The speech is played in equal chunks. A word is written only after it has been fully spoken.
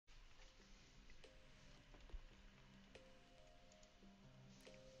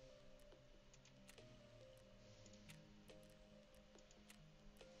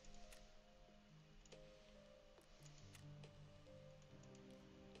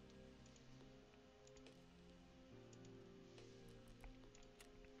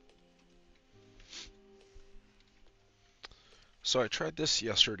So I tried this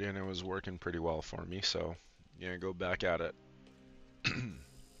yesterday and it was working pretty well for me, so yeah, go back at it.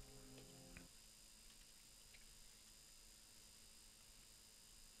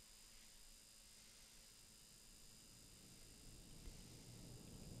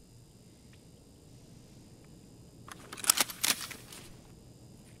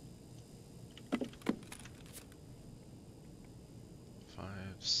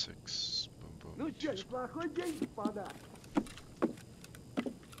 Five, six, boom, boom. Ну что, неплохой день, господа.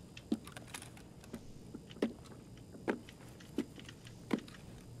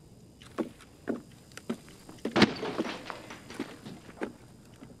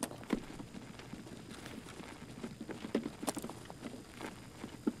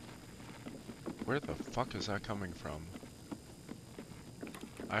 Where the fuck is that coming from?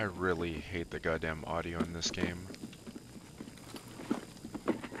 I really hate the goddamn audio in this game.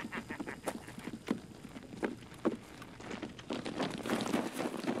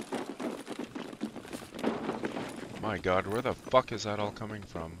 My god, where the fuck is that all coming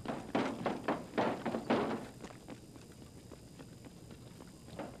from?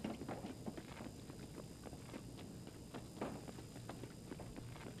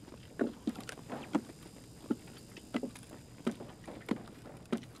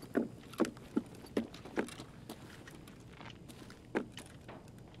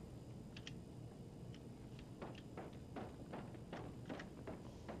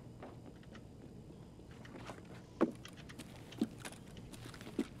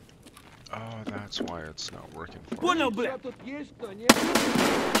 Oh, that's why it's not working for me. Понял, бля? Тут есть кто, нет?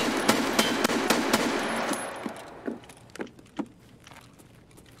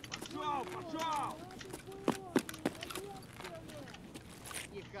 Пошел, пошел!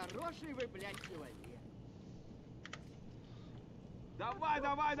 Нехороший вы, блядь, человек. Давай,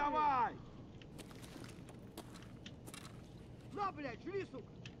 давай, давай! На, блядь, живи, сука!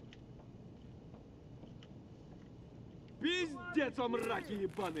 Пиздец вам, раки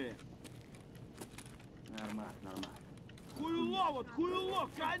ебаные! Нормально, нормально. Хуйло, вот хуйло,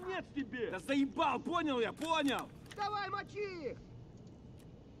 конец тебе! Да заебал, понял я, понял! Давай, мочи их!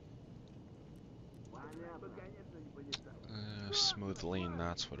 Smooth lean,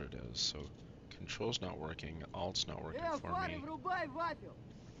 that's what it is. So, control's not working, alt's not working for me.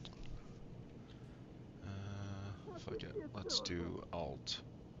 Fuck it, let's do alt.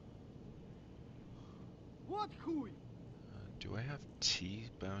 Do I have T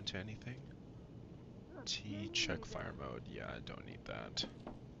bound to anything? T check fire mode, yeah, I don't need that.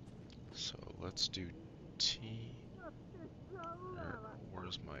 So let's do T.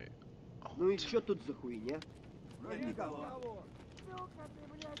 Where's my alt? Ну и что тут за хуйня?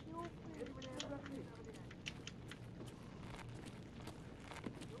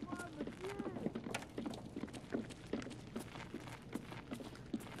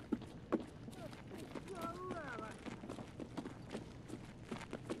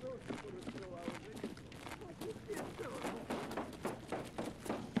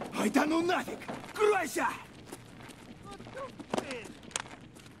 Ай да ну нафиг! Кройся!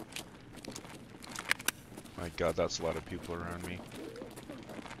 My god, that's a lot of people around me.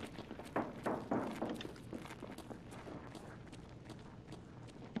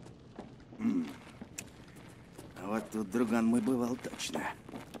 А вот тут друган мой бывал точно.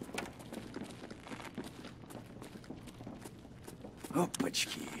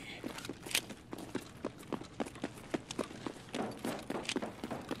 Опачки.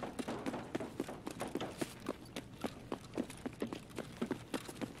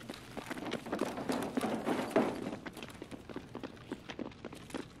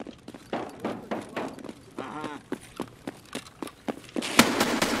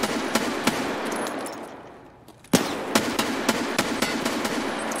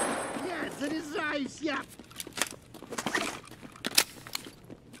 Заряжаюсь я!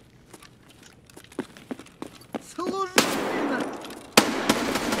 Служина!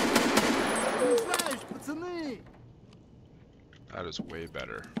 Заряжаюсь, пацаны! That is way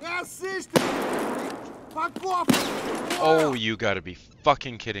better. Oh, you gotta be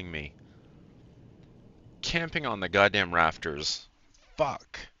fucking kidding me. Camping on the goddamn rafters.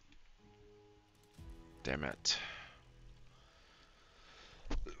 Fuck. Damn it.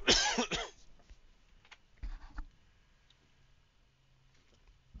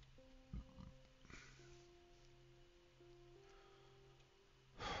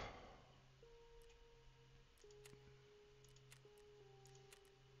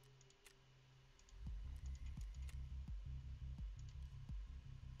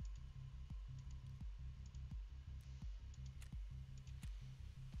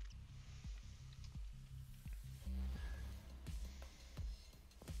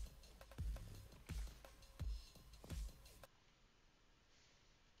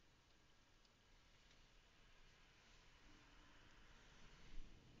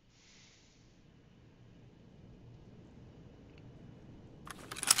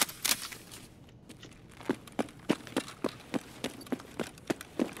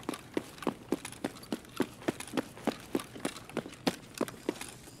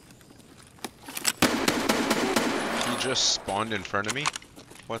 just spawned in front of me?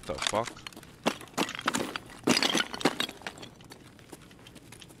 What the fuck?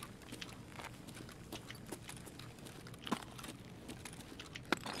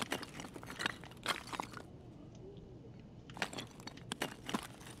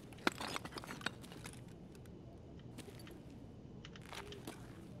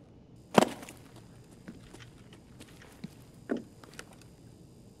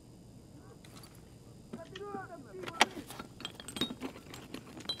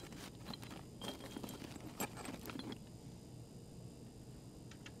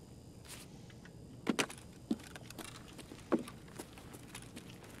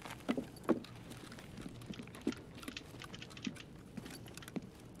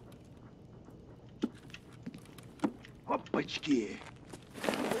 Опачки!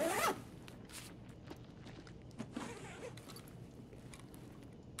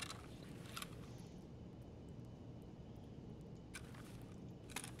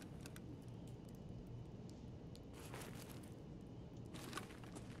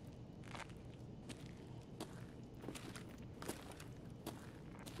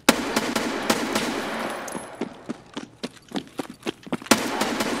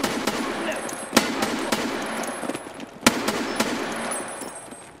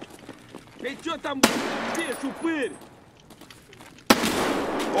 Ты чё там здесь, упырь?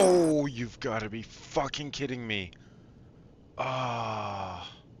 Oh, you've got to be fucking kidding me.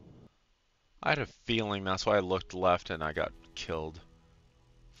 Ah. I had a feeling that's why I looked left and I got killed.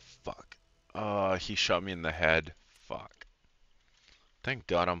 Fuck. He shot me in the head. Fuck. Thank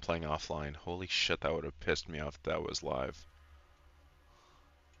God I'm playing offline. Holy shit, that would have pissed me off if that was live.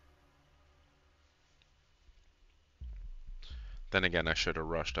 Then again, I should have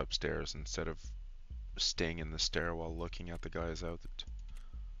rushed upstairs instead of staying in the stairwell looking at the guys out.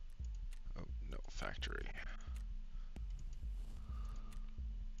 Oh, no, factory.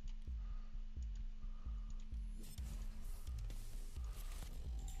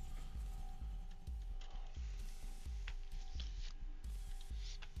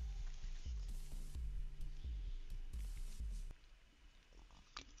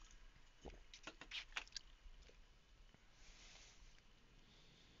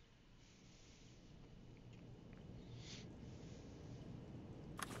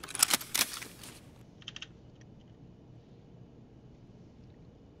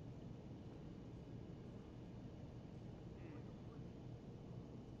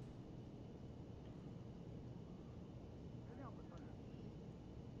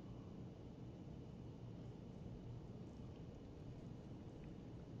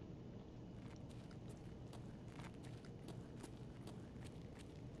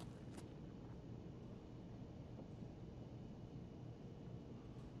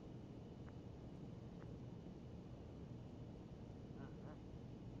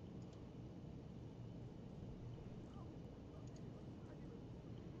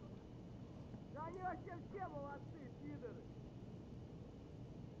 Они вообще все молодцы, пидоры!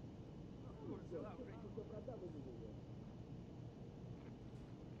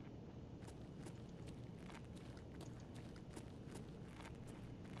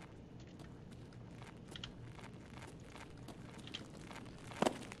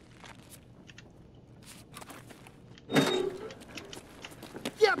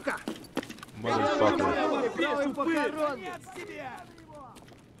 Кепка! Motherfucker. Правый похоронный!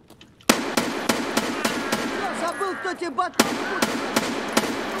 Я забыл, кто тебе батон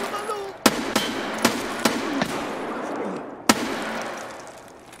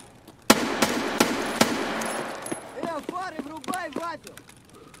фары врубай, вафел!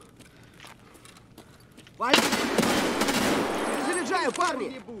 Заряжаю,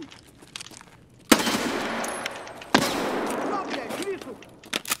 парни! Что, блядь, вижу!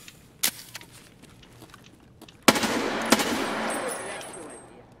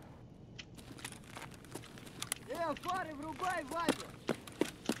 Фары врубай, вафел!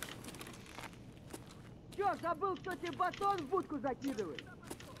 Чё, забыл, кто тебе батон в будку закидывает?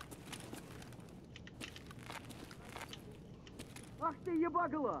 Ах ты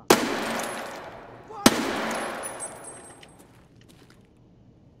ебагла!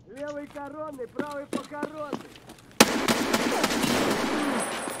 Левый коронный, правый похоронный!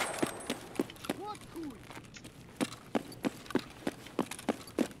 Вот хуй!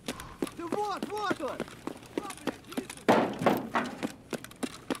 Да вот он!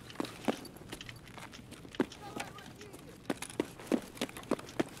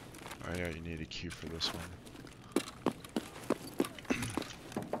 Oh yeah, you need a cue for this one.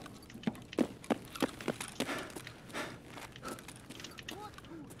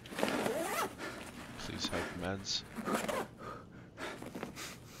 Please have meds.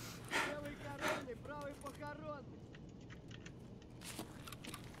 Левый коронный, правый похоронный.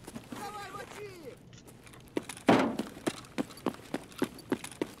 Давай, мочи!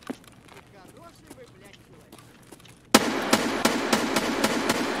 Ты хороший вы, блядь, человек.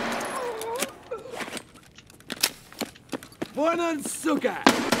 Вон он, сука!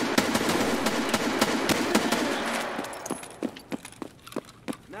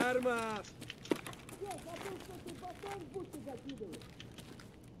 Норма! Я забыл, что ты батон в будку закидываешь.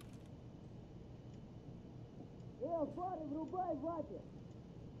 Фары врубай, вапер.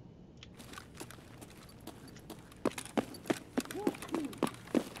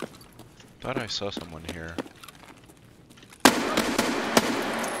 Thought I saw someone here.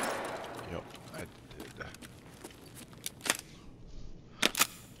 Yep, I did.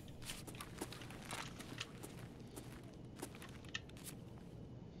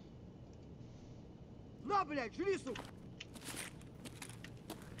 На, блядь, жри, сука!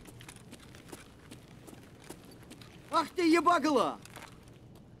 Ах ты ебагла!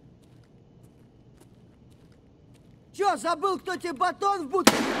 Чё, забыл, кто тебе батон в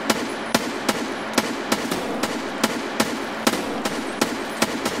будку?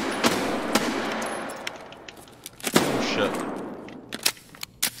 Oh shit.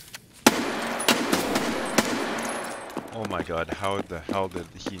 Oh my god, how the hell did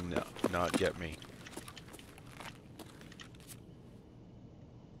he not get me?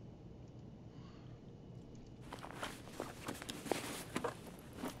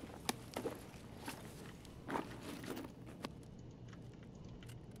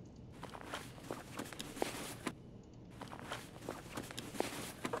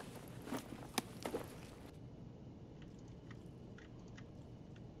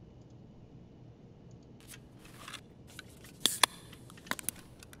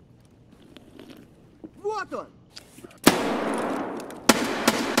 Вот он!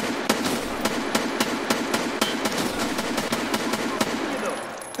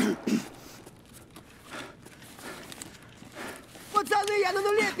 Пацаны, я на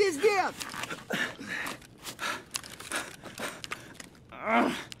нуле, пиздец!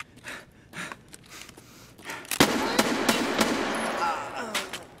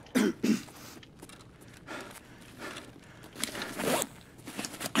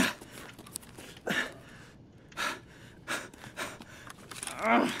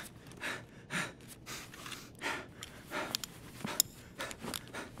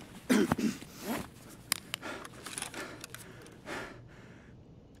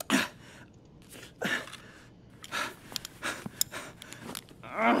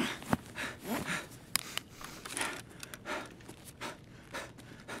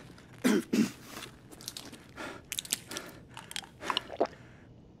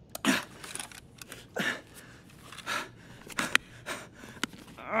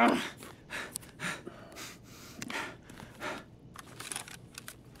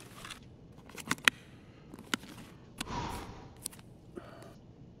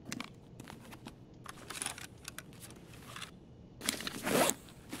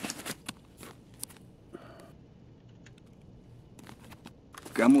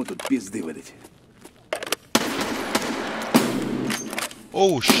 Кому тут пизды выдать?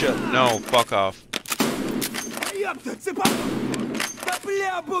 Oh shit, no, fuck off. Ёпта, цепанул! Да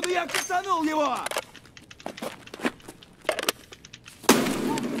бля, буду я кацанул его!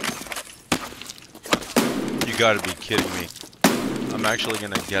 You gotta be kidding me. I'm actually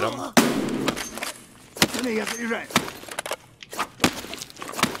gonna get him. Пацаны, я заряжаю.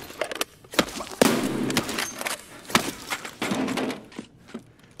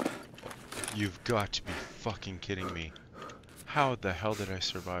 You've got to be fucking kidding me. How the hell did I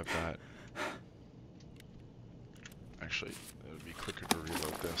survive that? Actually, it would be quicker to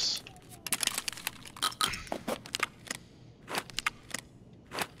reload this.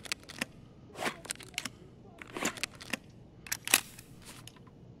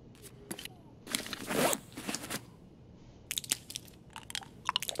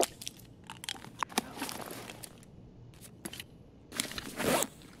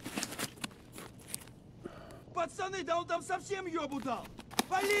 Пацаны, да он там совсем ёбу дал!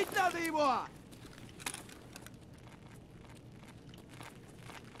 Полить надо его!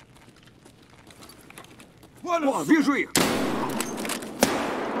 Вон он! О, вижу их!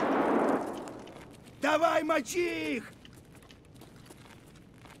 Давай, мочи их!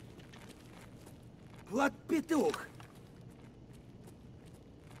 Вот петух!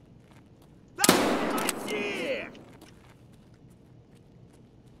 Давай, мочи!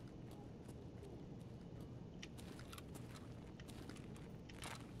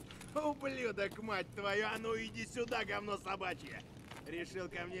 Ублюдок, мать твою, а ну иди сюда, говно собачье. Решил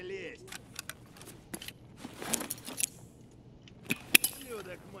ко мне лезть.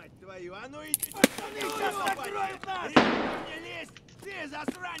 Ублюдок, мать твою, а ну иди сюда, собачье. Решил ко мне лезть. Ты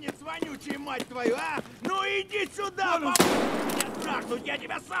засранец вонючий, мать твою, а? Ну иди сюда, я трахнуть, я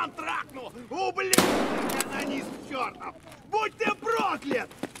тебя сам трахну. Ублюдок, анонист чертов. Будь ты проклят.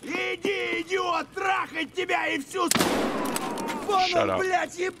 Иди, идиот, трахать тебя и всю... Вон он,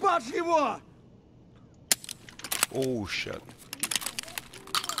 блядь, ебашь его! Oh shit.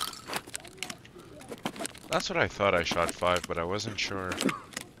 That's what I thought. I shot 5, but I wasn't sure.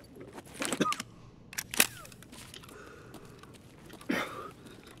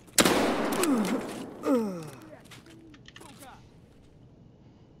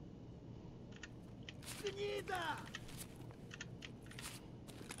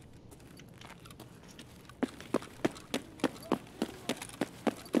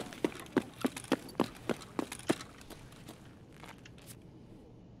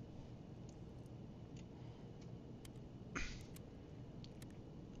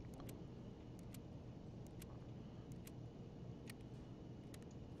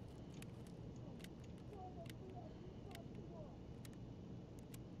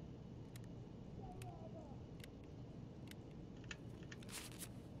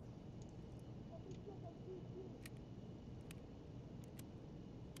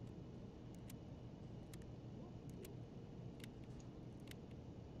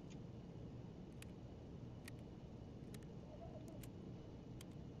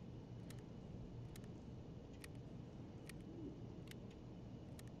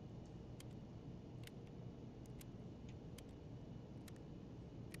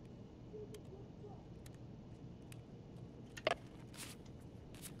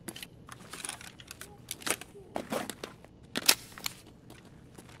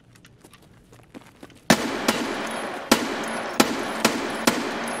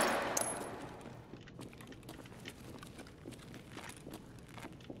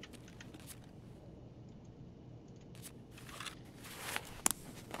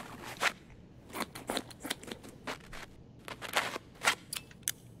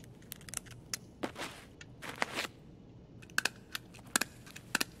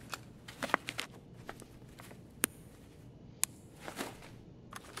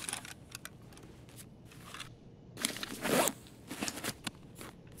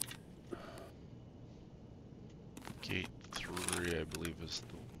 Gate 3, I believe, is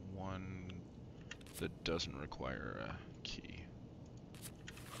the one that doesn't require a key.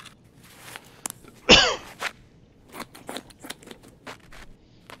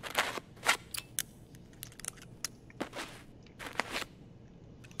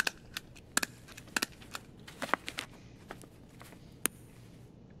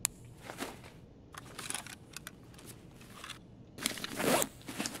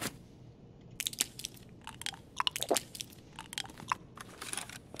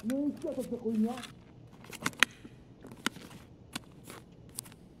 Ну и что тут за хуйня?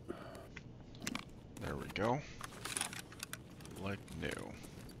 There we go. Like new.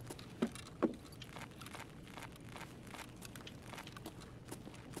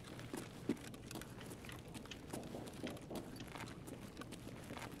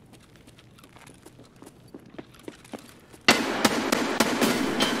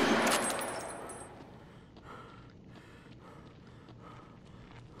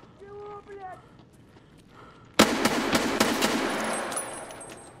 Чего, блядь?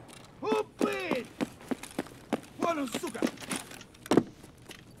 Упырь! Вон он, сука!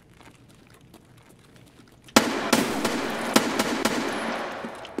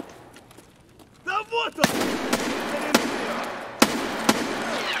 Да вот он!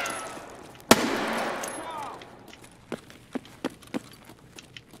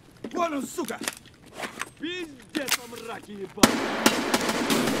 Вон он, сука! Пиздец, мраки ебать!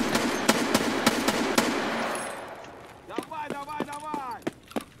 Давай, давай, давай!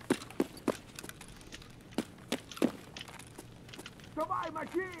 Давай,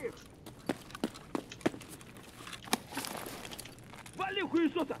 мочи их! Вали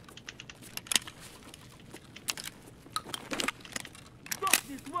хуесоса!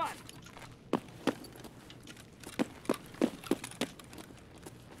 Сдохни, тварь!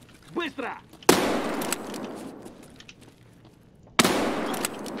 Быстро!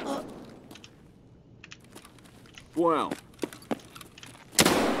 Понял.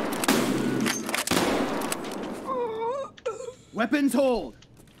 Weapons hold!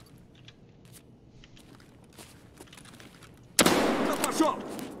 Да пошел!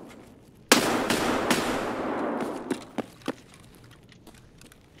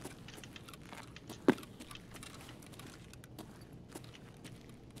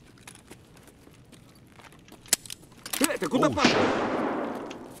 куда Oh пошел?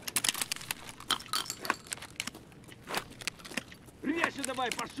 Резче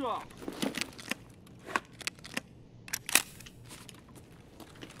давай, пошел!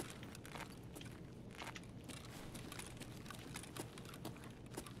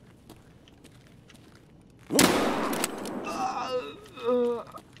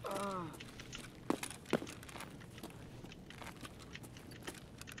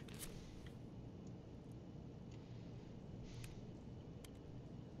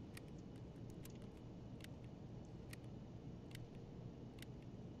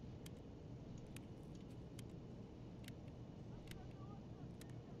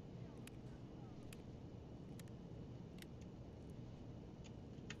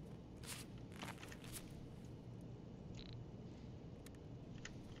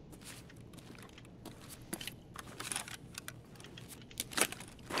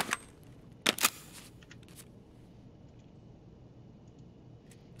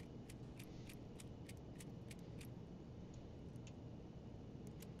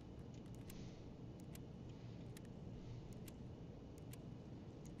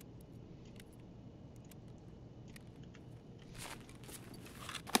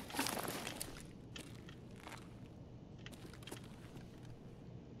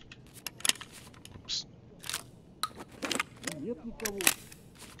 Oops. Нет никого.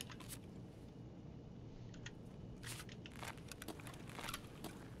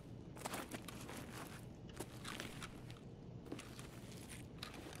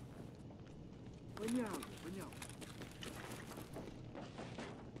 Понятно, понятно.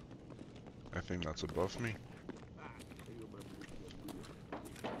 I think that's above me.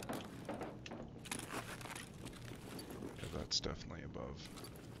 Yeah, that's definitely above.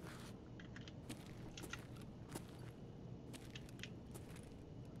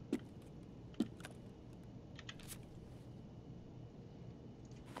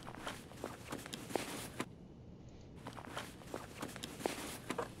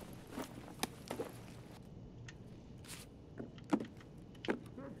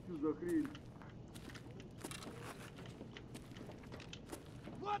 Что за хрень?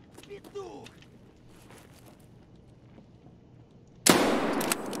 Вот петух!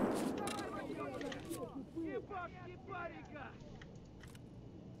 Ебать, ебарика!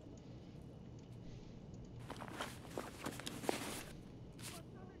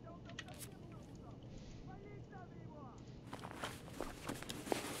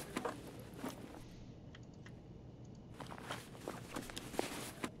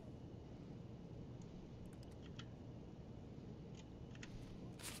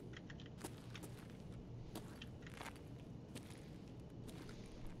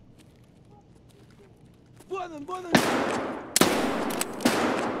 Вон он, вон он!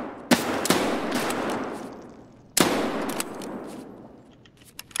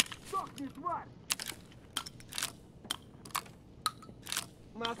 Сохни, тварь!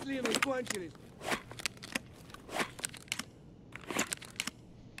 Маслины кончились.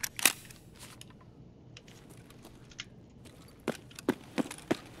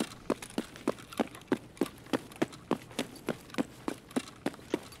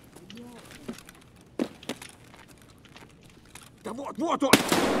 Да вот, вот он!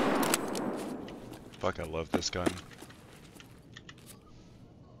 Fuck, I love this gun.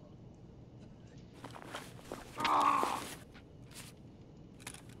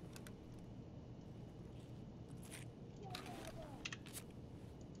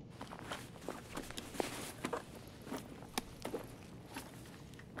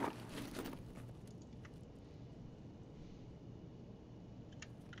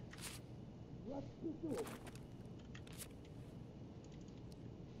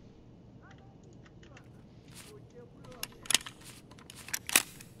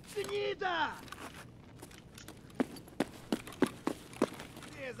 Гнида!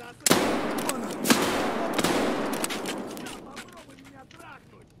 Ты засранец! Попробуй меня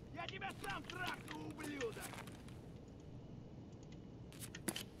трахнуть! Я тебя сам трахну, ублюдок!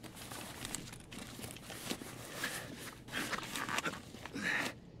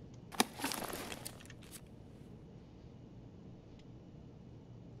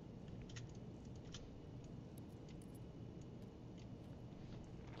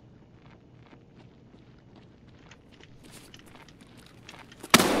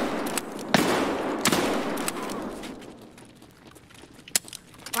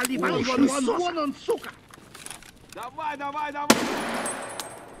 Вали, вали, вон он, сука! Давай, давай, давай!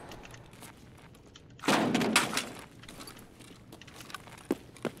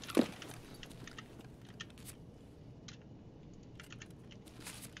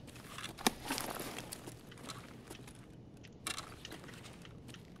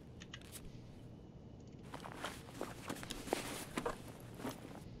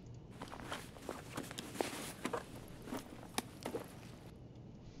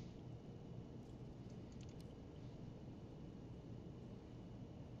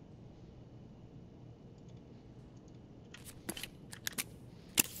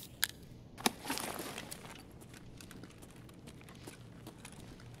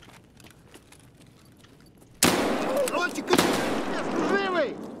 Красавчик!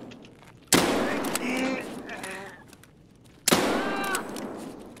 Живый!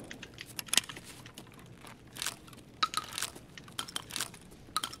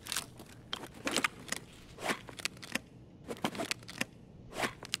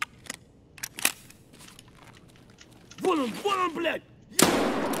 Вон он, блядь!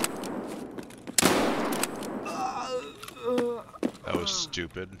 That was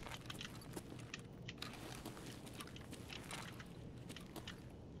stupid.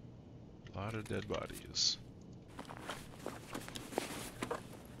 A lot of dead bodies.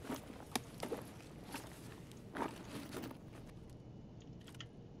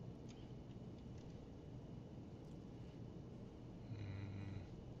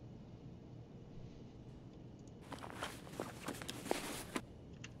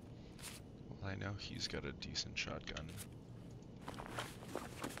 Well, I know he's got a decent shotgun.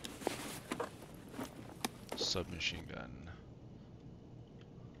 Submachine gun.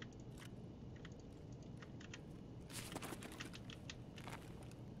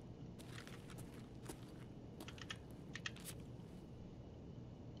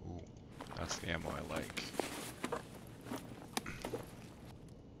 Ooh, that's the ammo I like.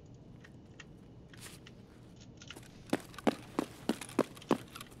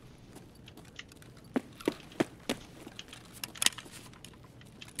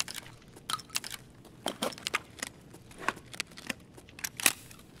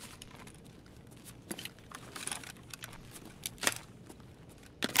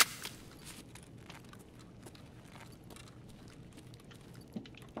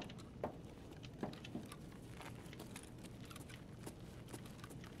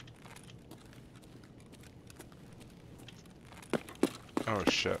 Oh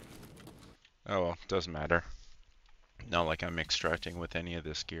shit. Oh well, doesn't matter. Not like I'm extracting with any of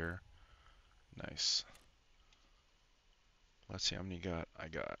this gear. Nice. Let's see how many got. I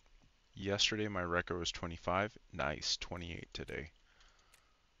got. Yesterday my record was 25. Nice, 28 today.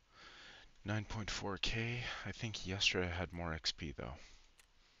 9.4k. I think yesterday I had more XP though.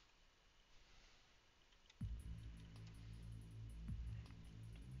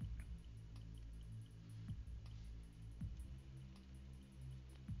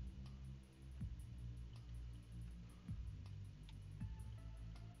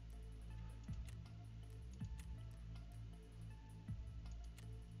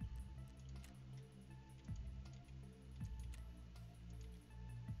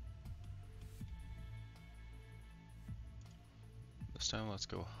 This time let's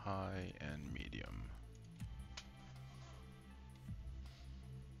go high and medium.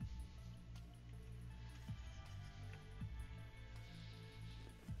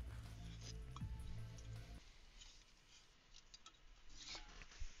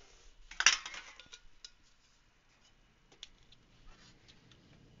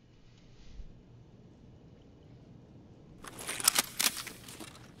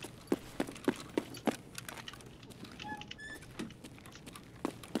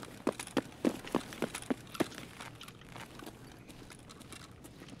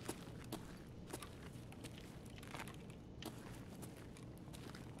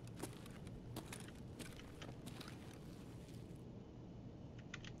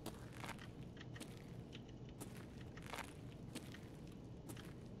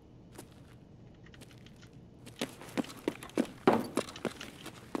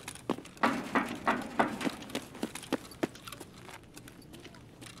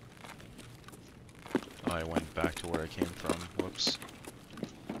 I went back to where I came from. Whoops.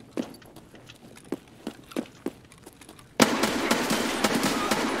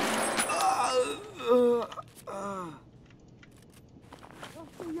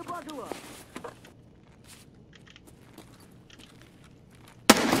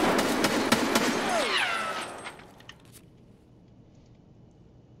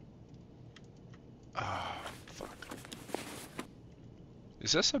 Ah, fuck.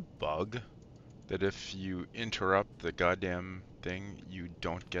 Is this a bug? That if you interrupt the goddamn thing, you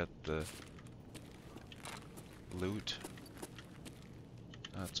don't get the loot?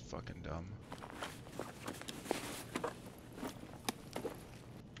 That's fucking dumb.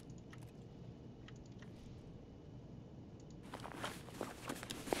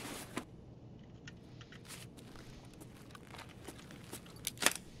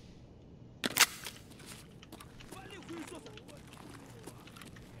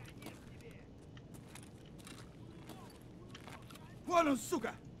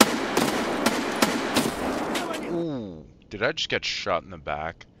 Ooh, did I just get shot in the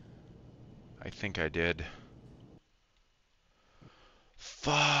back? I think I did.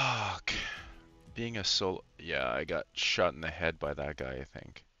 Fuck. Being a solo... Yeah, I got shot in the head by that guy, I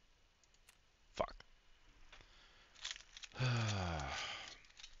think. Fuck.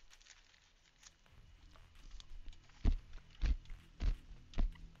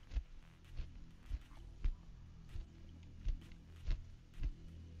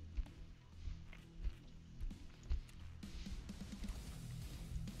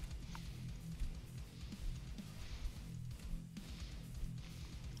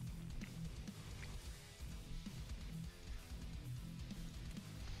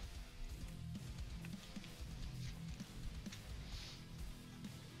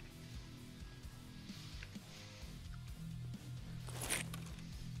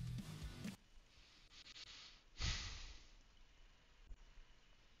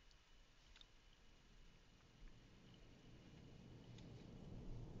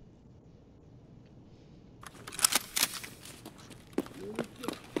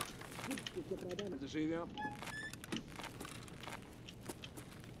 Заживем.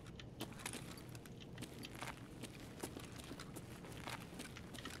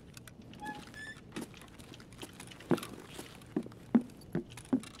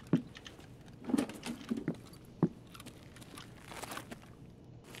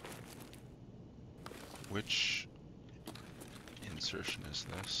 Which insertion is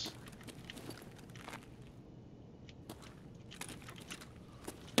this?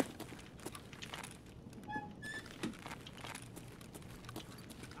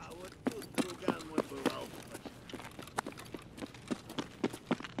 А вот тут друган мой бывал.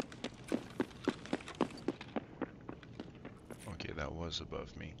 Okay, that was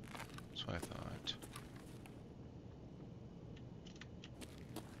above me. So I thought.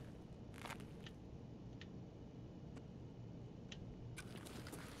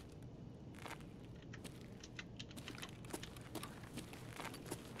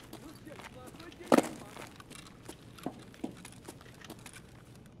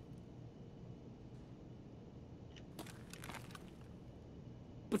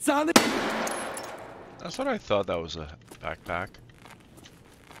 Пацаны! That's what I thought that was a backpack.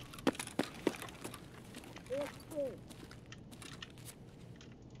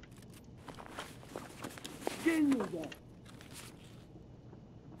 Гнида!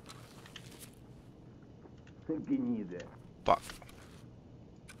 Гнида. Fuck.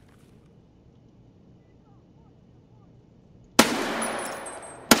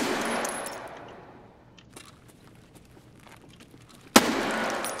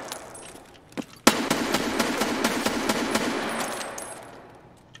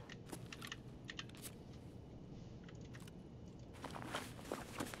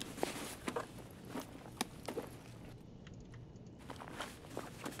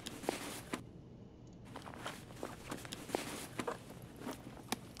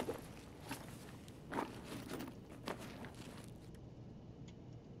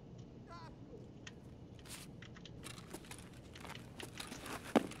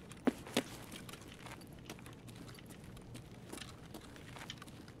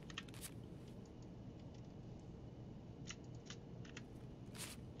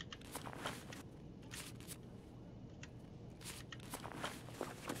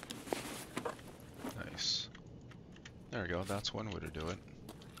 Nice. There we go, that's one way to do it.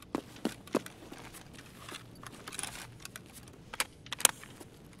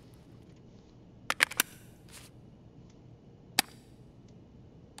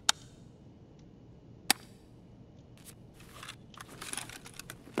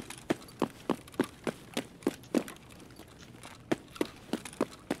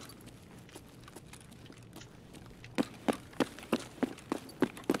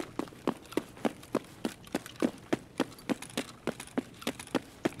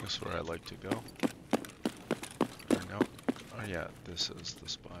 This is where I like to go. Or no. Oh yeah, this is the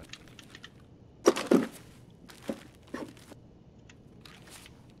spot.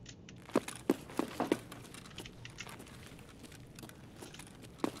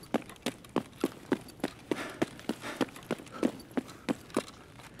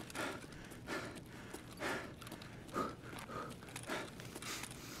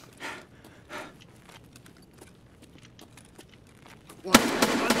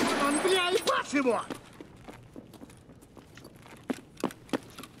 Он, бля, ебать его!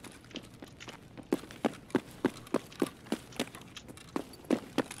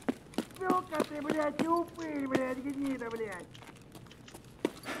 Сука ты, блядь, и упырь, блядь, гнида, блядь!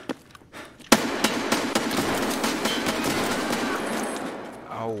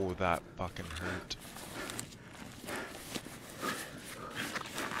 Oh, that fucking hurt.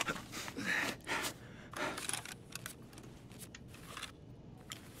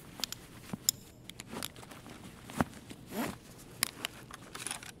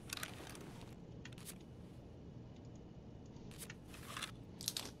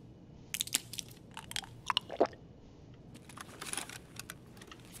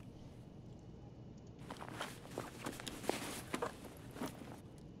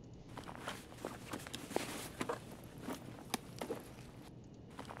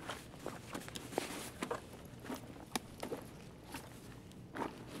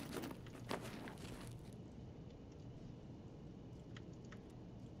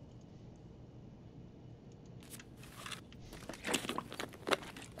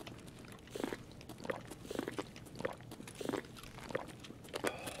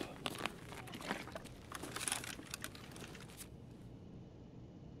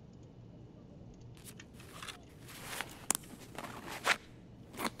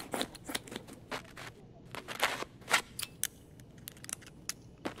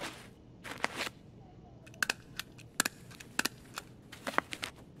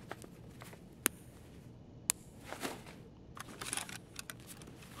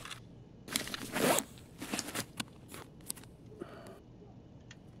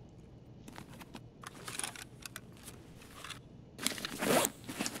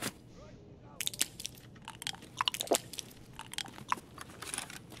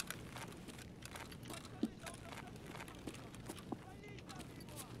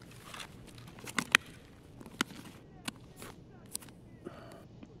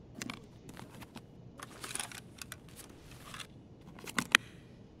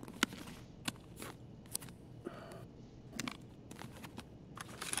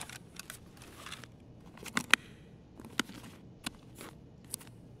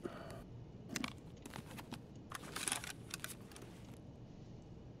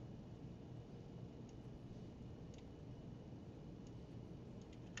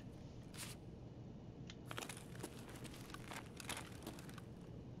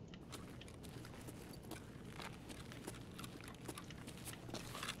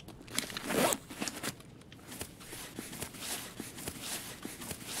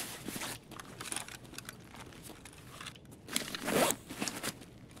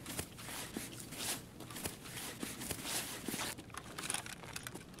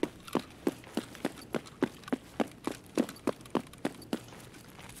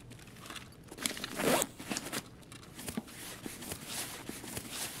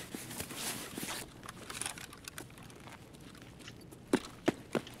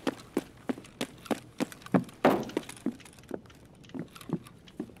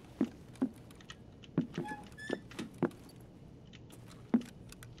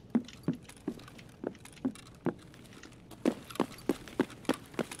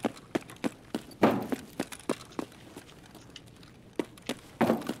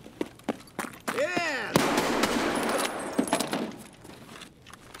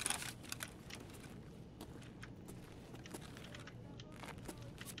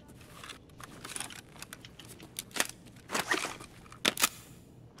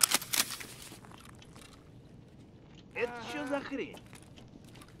 хрень?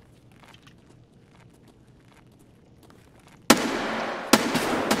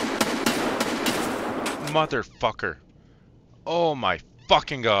 Motherfucker. Oh my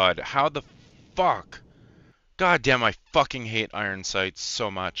fucking god. How the fuck? God damn, I fucking hate iron sights so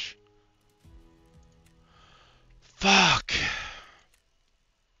much. Fuck.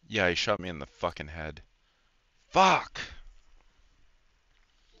 Yeah, he shot me in the fucking head. Fuck.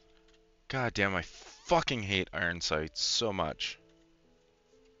 God damn, I fucking hate iron sights so much.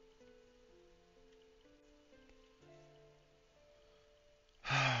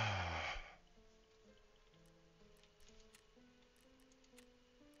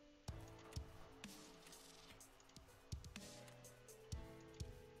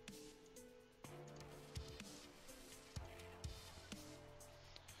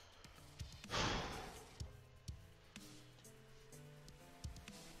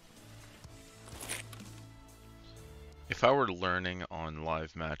 If I were learning on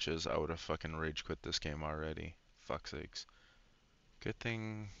live matches, I would have fucking rage quit this game already. Fuck's sakes. Good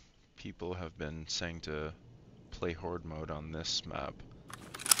thing people have been saying to play Horde Mode on this map.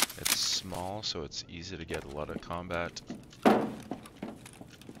 It's small, so it's easy to get a lot of combat.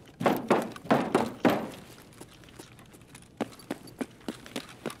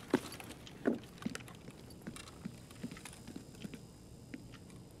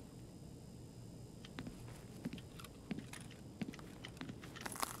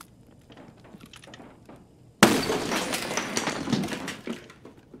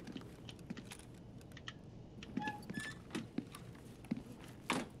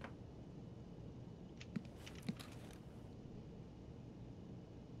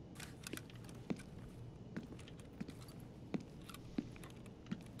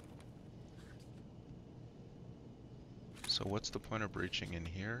 So what's the point of breaching in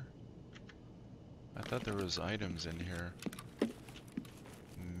here? I thought there was items in here.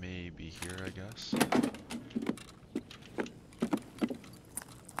 Maybe here, I guess.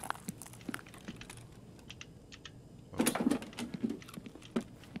 Oops.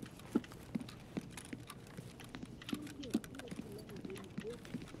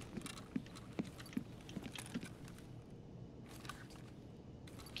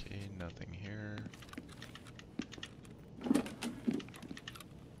 Okay, nothing here.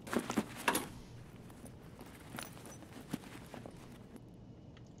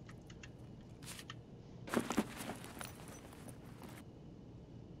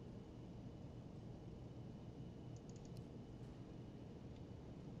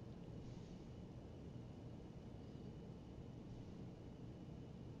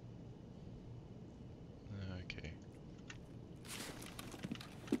 Okay.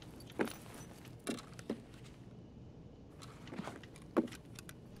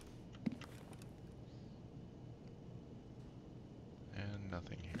 And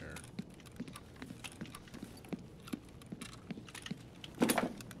nothing here.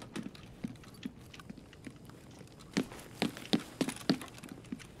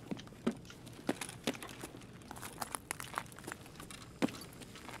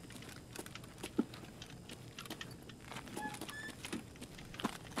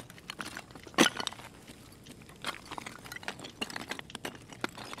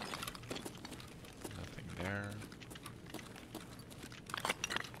 Nothing there.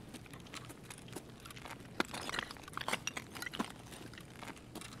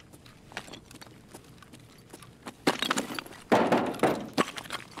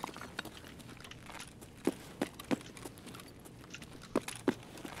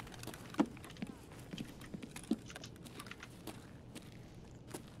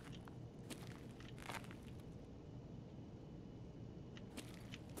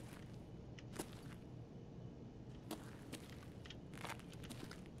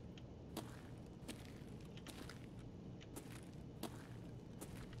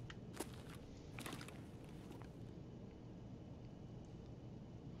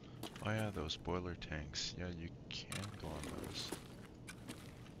 Oh yeah, those boiler tanks. Yeah, you can go on those.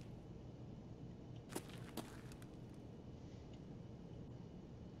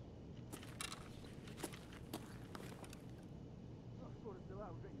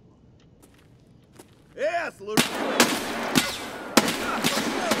 Слушай!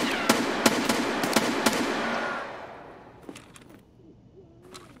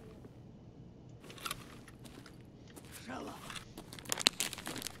 Шалава!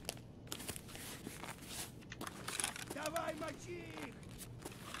 Давай мочи их!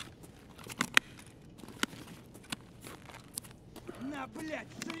 На, блядь,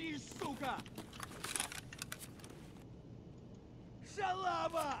 жри, сука!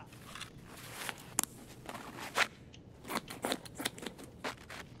 Шалава!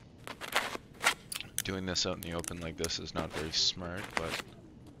 Doing this out in the open like this is not very smart, but...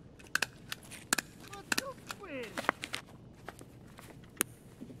 Вот тупые!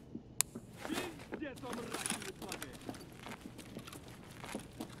 Пиздец, он мрачный падает!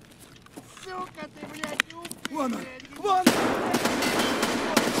 Сука ты, блядь, упырь, Вон он! блядь! Вон!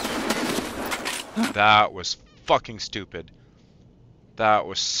 That was fucking stupid. That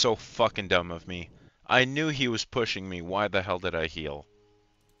was so fucking dumb of me. I knew he was pushing me. Why the hell did I heal?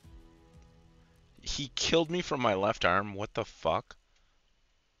 He killed me from my left arm. What the fuck?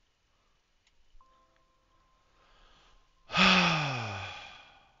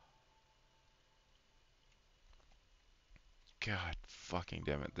 God fucking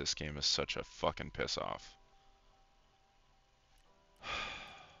damn it. This game is such a fucking piss off.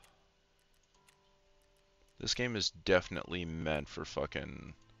 This game is definitely meant for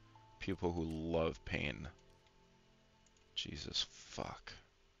fucking people who love pain. Jesus fuck.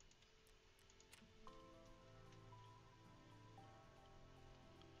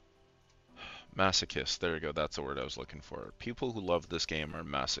 Masochists. There you go. That's the word I was looking for. People who love this game are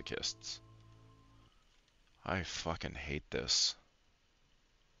masochists. I fucking hate this.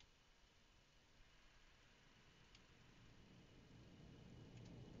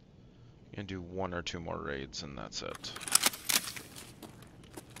 Gonna do 1 or 2 more raids and that's it.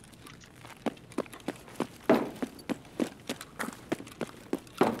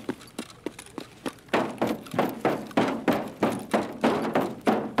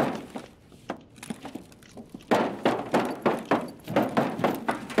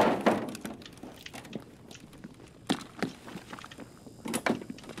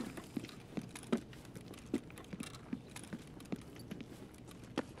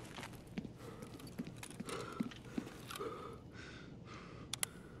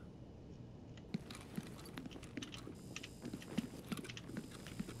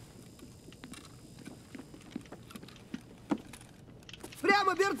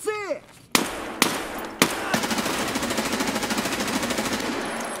 Прямо, берцы!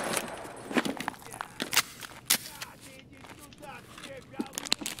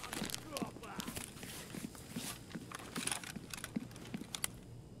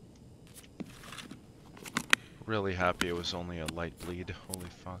 Really happy it was only a light bleed. Holy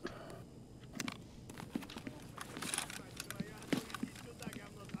fuck.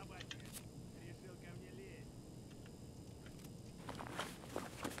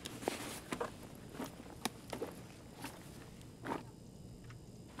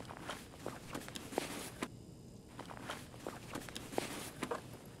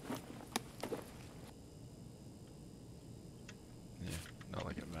 Yeah, not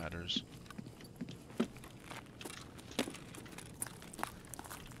like it matters.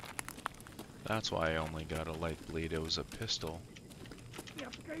 That's why I only got a light bleed. It was a pistol.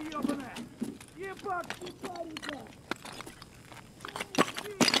 Девка ёбаная! Ебать, ты паренька!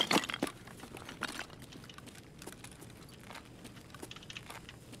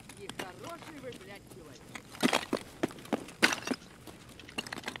 Нехороший вы, блядь, человек!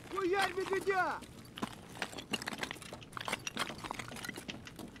 Хуярь медведя!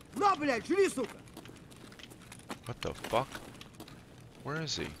 На, блядь, жри, сука! What the fuck? Where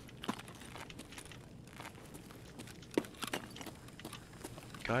is he?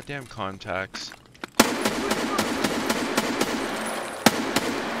 Goddamn contacts.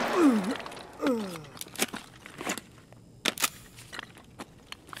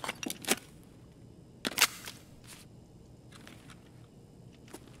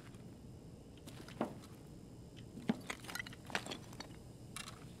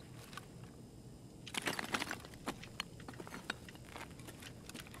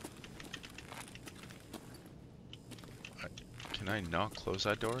 Can I not close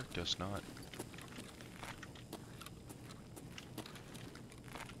that door? Guess not.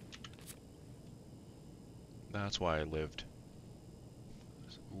 That's why I lived.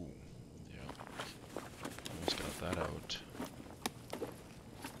 Ooh, yeah. Almost got that out.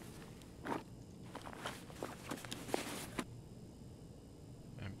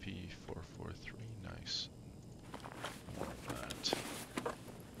 MP443, nice. More of that.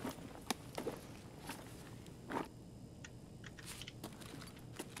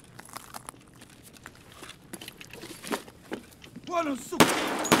 Вон он, сука!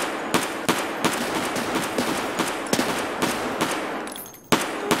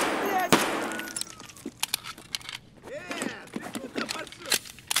 Блядь! Ты куда пошел?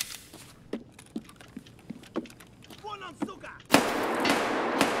 Вон он, сука!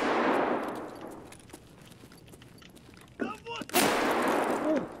 Да вот!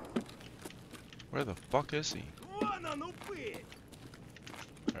 Where the fuck is he? Вон он, упырь!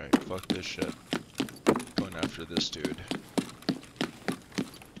 Alright, fuck this shit. going after this dude.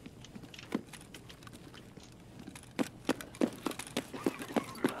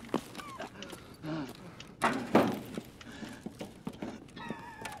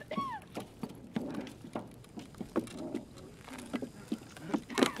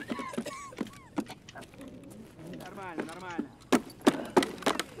 Нормально, нормально.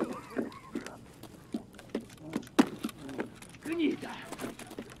 Гнида!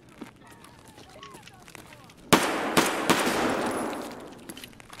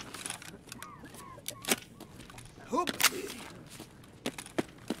 Оп.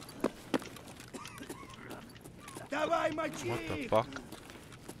 Давай, мочи What the их! fuck?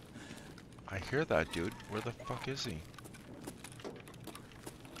 I hear that dude. Where the fuck is he?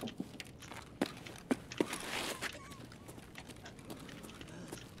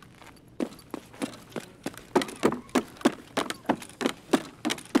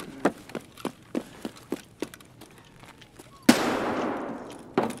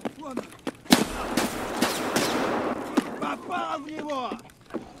 Вон он. Попал в него!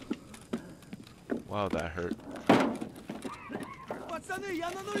 Wow, that hurt. Пацаны, я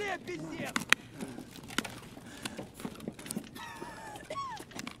на нуле, пиздец!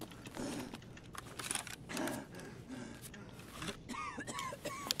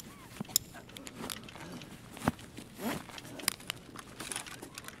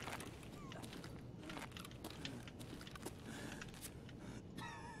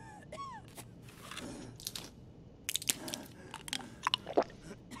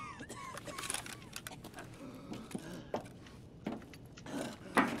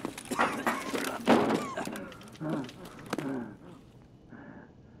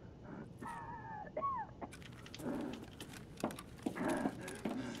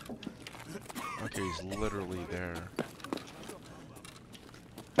 Okay, he's literally there.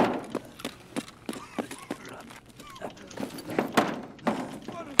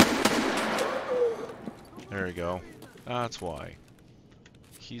 There we go. That's why.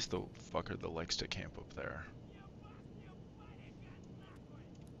 He's the fucker that likes to camp up there.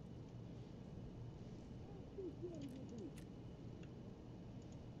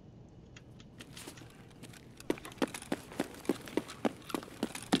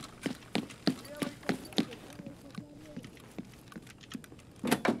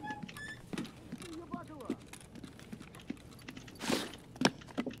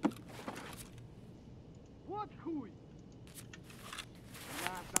 Вот хуй!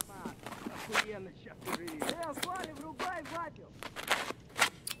 На, автомат! Охуенно сейчас поживи! Спали, врубай, вапил!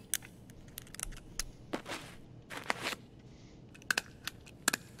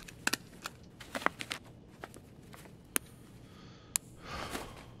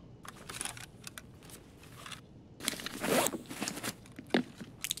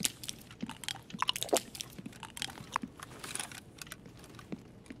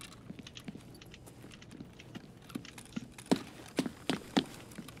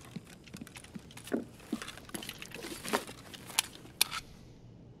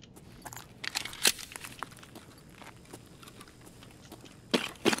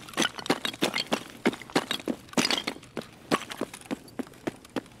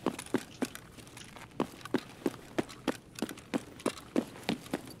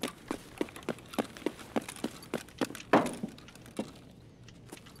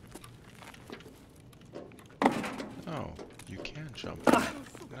 Oh, you can jump.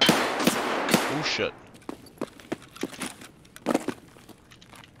 Oh shit.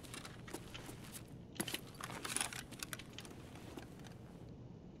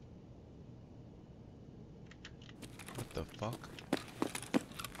 What the fuck?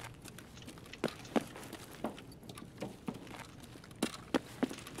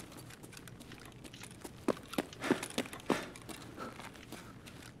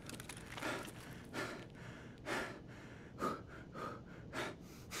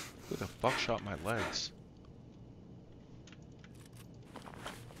 Who the fuck shot my legs?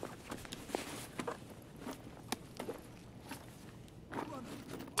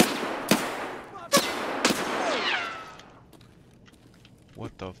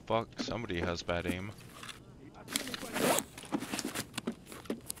 What the fuck? Somebody has bad aim.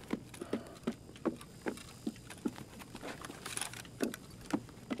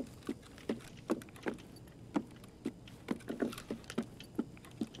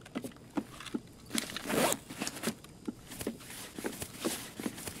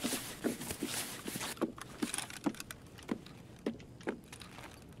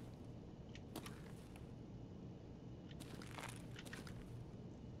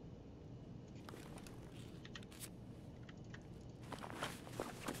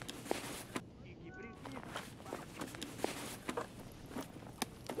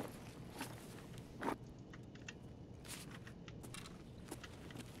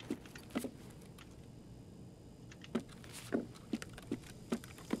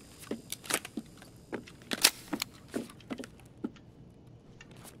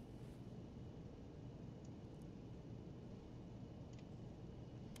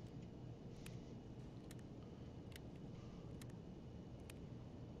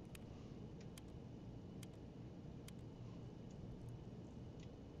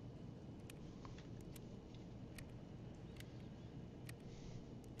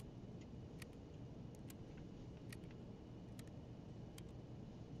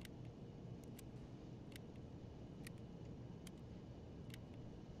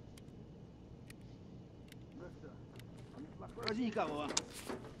 Вроде никого.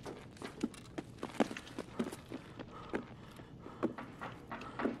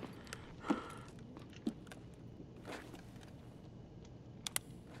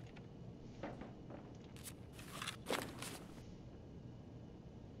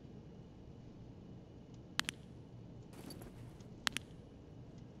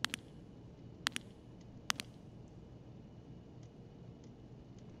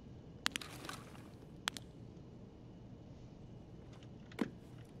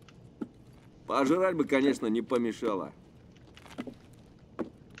 Пожрать бы, конечно, не помешало.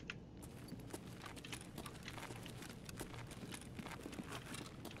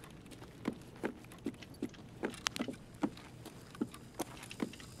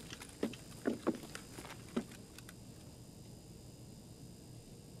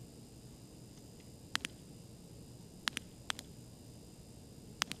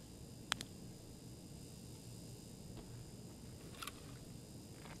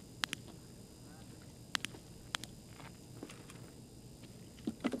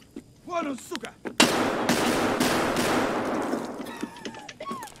 Вон он, сука!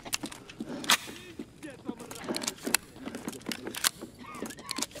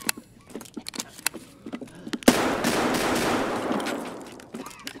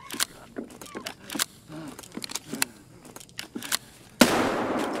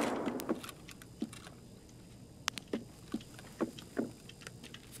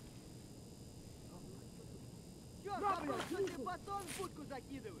 Батон в будку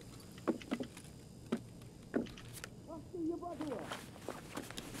закидывают.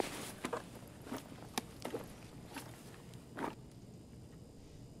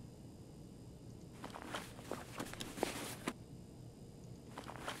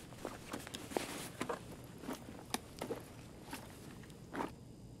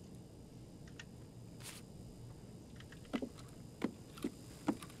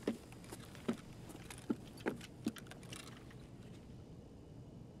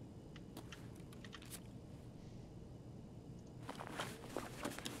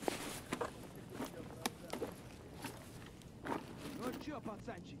 Ну чё,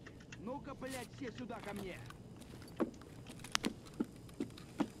 пацанчики? Ну-ка, блядь, все сюда ко мне.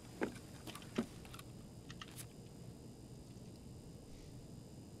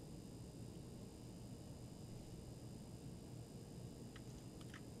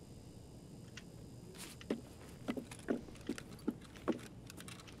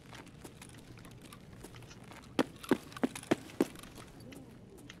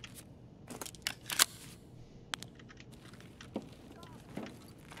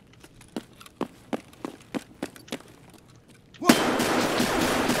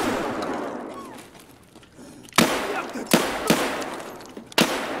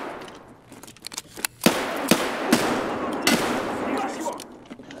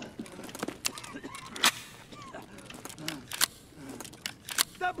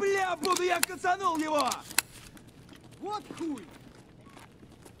 Да бля, буду я кацанул его! Вот хуй!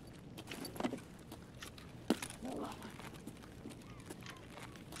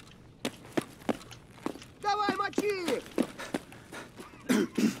 Давай, мочи их!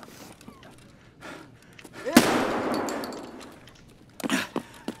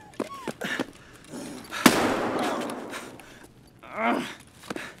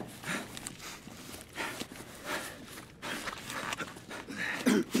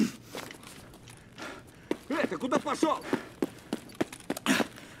 Ты куда пошел?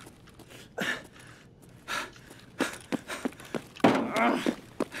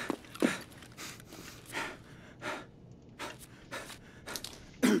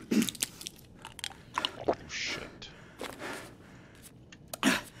 Oh shit.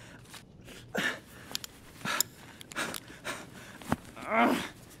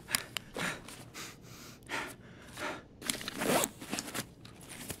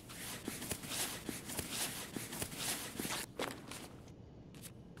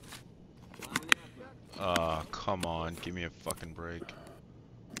 Come on, give me a fucking break.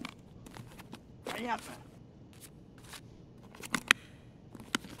 Понятно.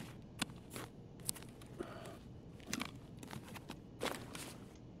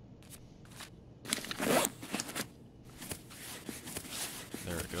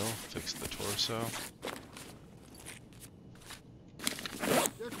 There we go, fix the torso.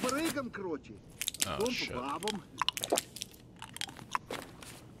 Как брыгом круче. Oh Дом shit. по бабам.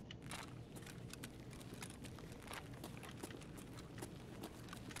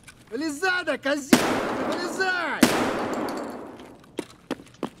 Вылезай, да, козел! Вылезай!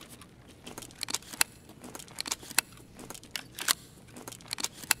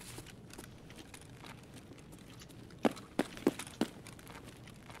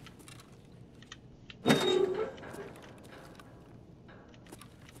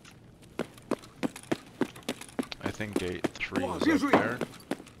 think gate 3 О, is вижу up их! there.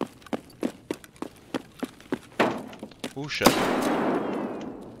 Oh shit.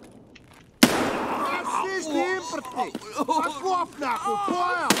 Слышь, ты импортный! Покоп нахуй,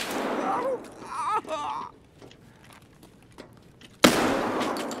 понял?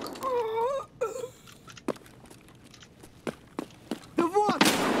 Да вот!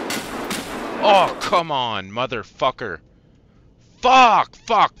 Oh, come on, motherfucker. Fuck,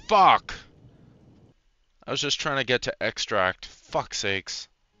 fuck, fuck. I was just trying to get to extract. Fuck sakes.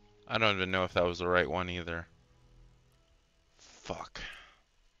 I don't even know if that was the right one either. Fuck.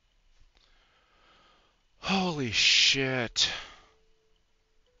 Holy shit.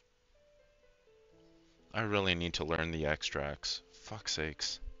 I really need to learn the extracts. Fuck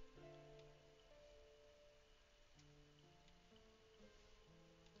sakes.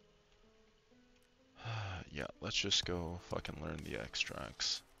 Yeah, let's just go fucking learn the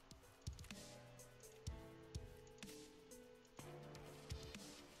extracts.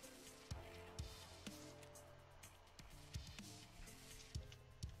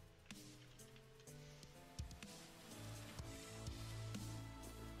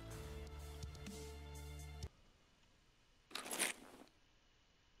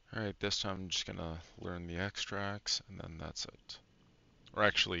 Alright, this time I'm just gonna learn the extracts, and then that's it. Or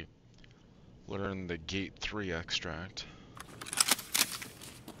actually, learn the gate 3 extract.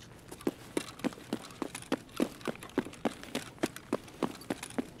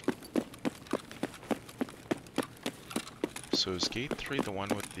 So is gate 3 the one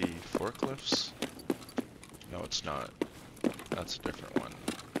with the forklifts? No, it's not. That's a different one.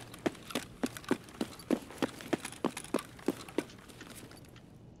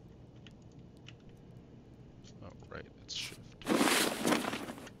 Oh, right, it's shift.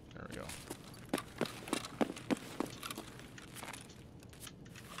 There we go.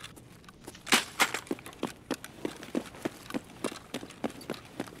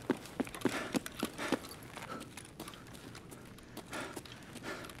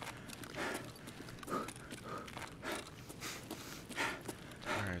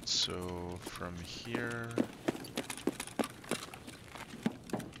 Alright, so from here...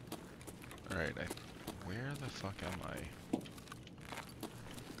 Alright, where the fuck am I?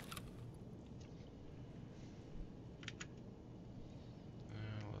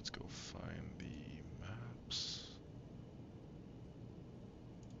 Let's go find the maps.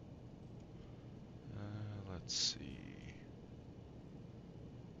 Let's see.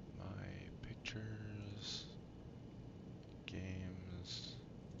 My pictures, games,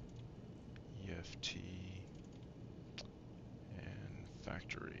 EFT, and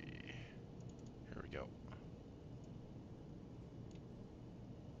factory. Here we go.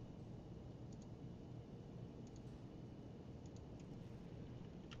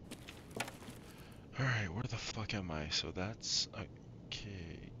 Alright, where the fuck am I? So that's...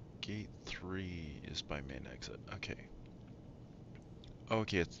 Okay, gate 3 is by main exit. Okay.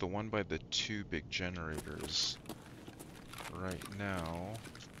 Okay, it's the one by the 2 big generators. Right now...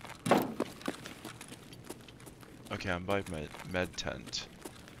 Okay, I'm by med tent.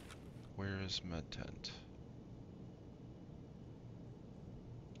 Where is med tent?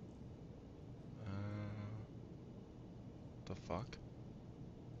 The fuck?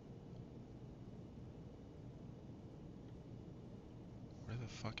 Where the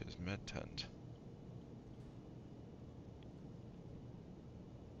fuck is med tent?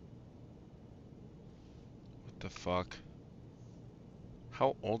 What the fuck?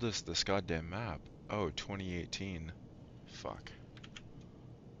 How old is this goddamn map? Oh, 2018. Fuck.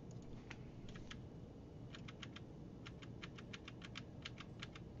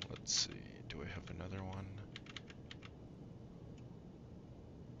 Let's see, do I have another one?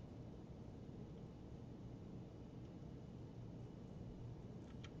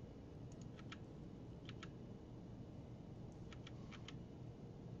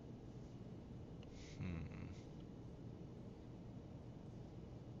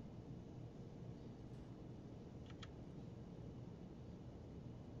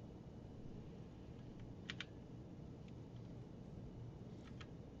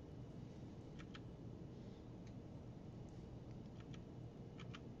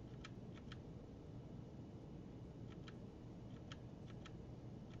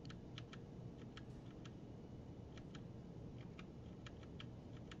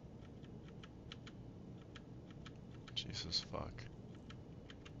 Jesus fuck.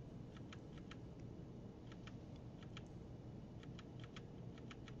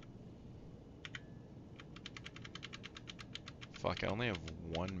 Fuck, I only have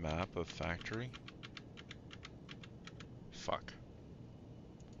one map of factory. Fuck.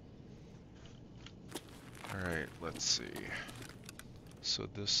 Alright. Alright, let's see. So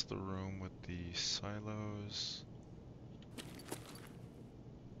this is the room with the silos,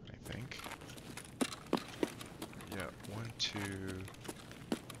 I think. Yeah, 1, 2.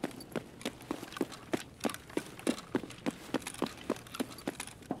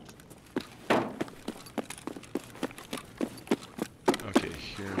 Okay,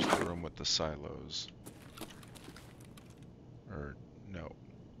 here's the room with the silos. Or, no.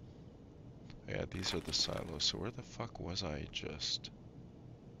 Yeah, these are the silos. So where the fuck was I just?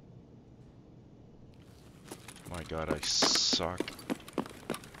 My god, I suck.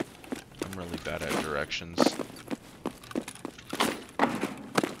 I'm really bad at directions.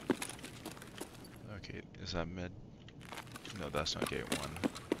 Okay, is that mid? No, that's not gate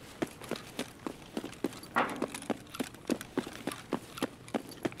 1.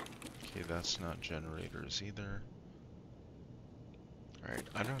 Okay, that's not generators either. Alright,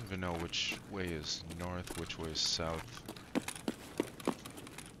 I don't even know which way is north, which way is south.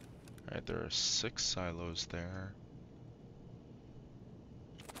 Alright, there are 6 silos there.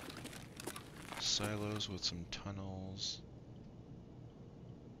 Silos with some tunnels.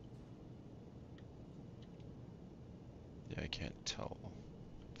 Yeah, I can't tell.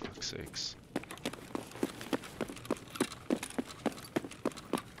 Fuck's sakes.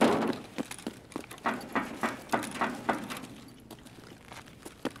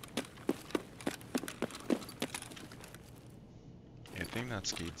 I think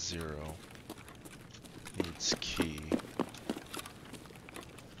that's gate 0. Needs key.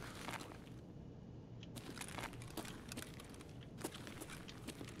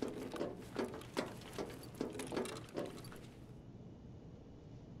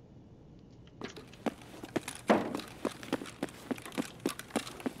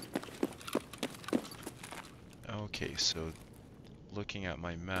 Okay, so looking at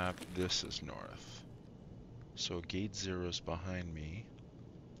my map, this is north. So gate 0 is behind me.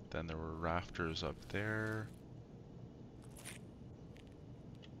 Then there were rafters up there.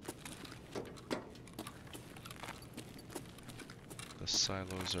 The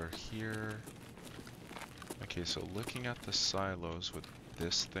silos are here. Okay, so looking at the silos with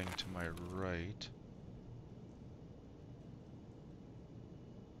this thing to my right.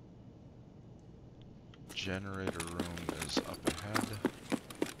 Generator room is up ahead.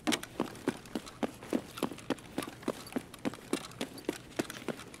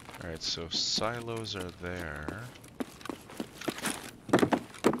 Alright, so silos are there.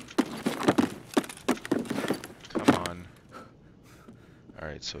 Come on.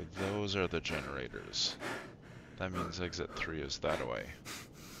 Alright, so those are the generators. That means exit 3 is that way.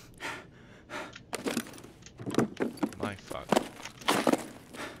 My fuck.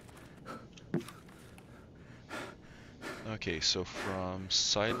 Okay, so from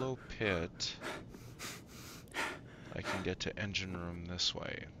Silo Pit, I can get to engine room this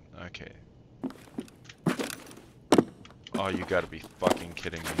way. Okay. Oh, you gotta be fucking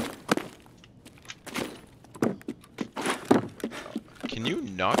kidding me. Can you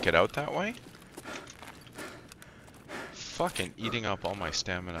knock it out that way? Fucking eating up all my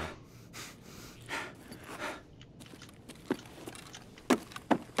stamina.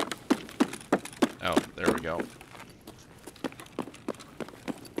 Oh, there we go.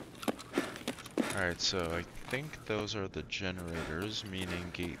 Alright, so I think those are the generators, meaning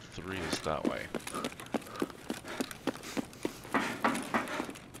gate 3 is that way.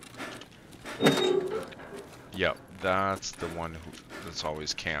 Yep, that's the one that's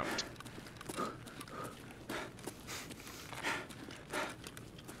always camped.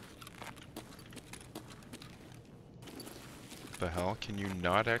 The hell? Can you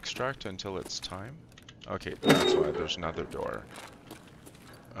not extract until it's time? Okay, that's why there's another door.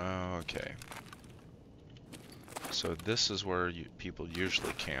 Okay. So this is where people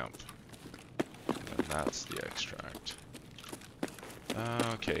usually camp. And that's the extract.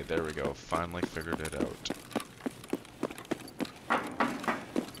 Okay, there we go. Finally figured it out.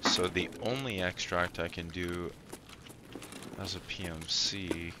 So the only extract I can do as a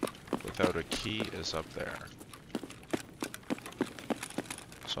PMC without a key is up there.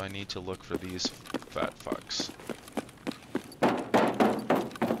 So I need to look for these fat fucks.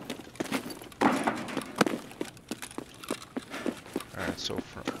 Alright, so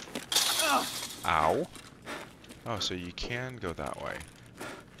from... Ow! Oh, so you can go that way.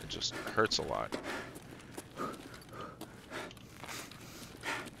 It just hurts a lot.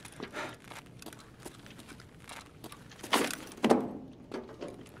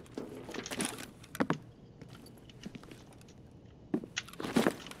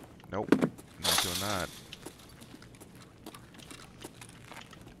 Nope, not doing that.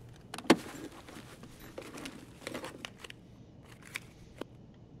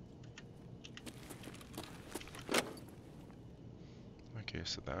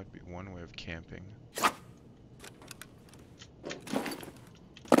 so that would be one way of camping.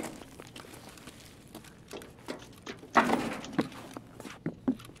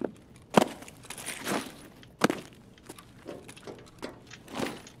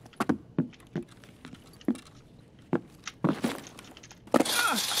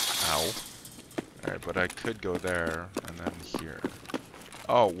 Ow. Alright, but I could go there, and then here.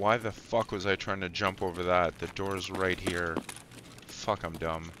 Oh, why the fuck was I trying to jump over that? The door's right here. Fuck, I'm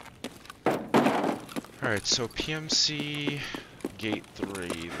dumb. Alright, so PMC gate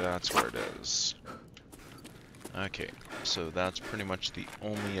 3, that's where it is. Okay, so that's pretty much the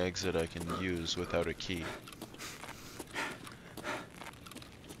only exit I can use without a key.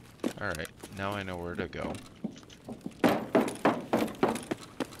 Alright, now I know where to go.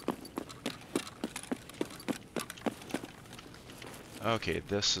 Okay,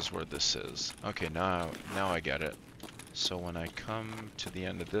 this is where this is. Okay, now I get it. So when I come to the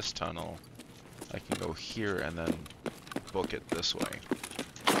end of this tunnel, I can go here and then book it this way.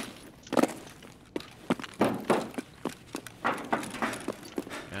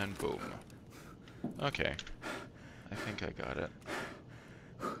 And boom. Okay. I think I got it.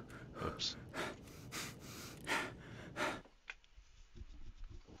 Oops.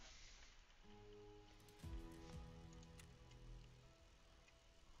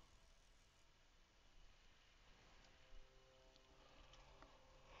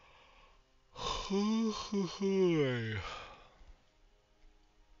 Alright,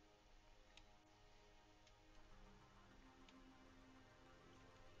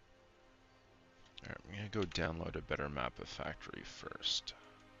 I'm gonna go download a better map of Factory first.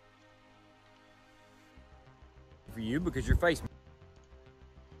 For you, because your face.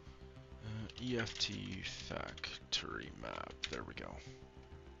 EFT Factory map. There we go.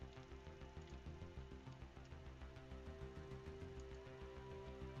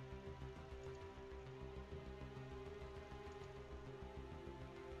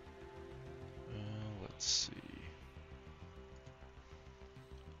 Let's see.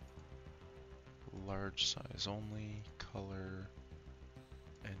 Large size only, color,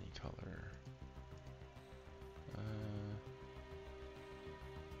 any color.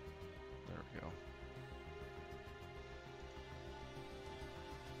 There we go.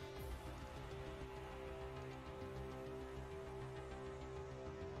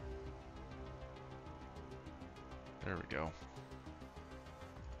 There we go.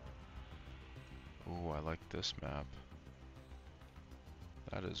 Oh, I like this map.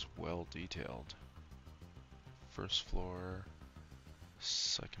 That is well detailed. First floor,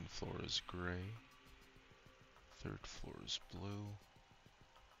 second floor is gray, third floor is blue.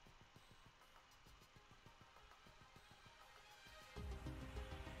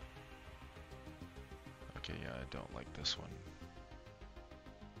 Okay, yeah, I don't like this one.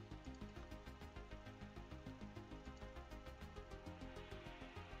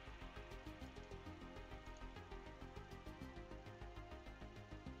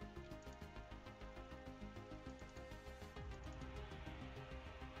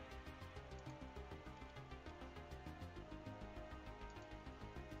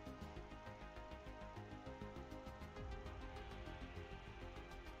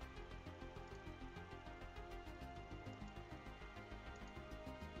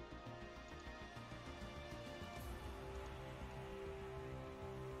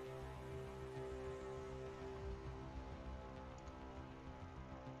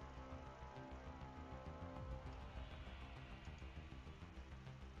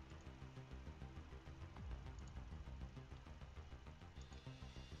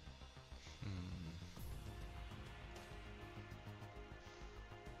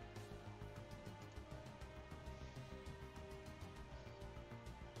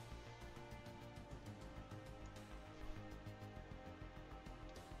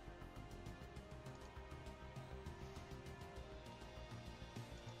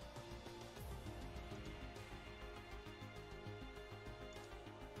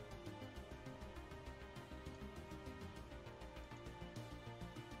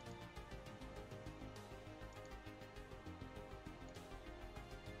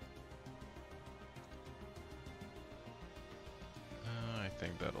 I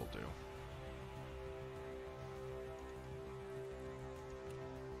think that'll do.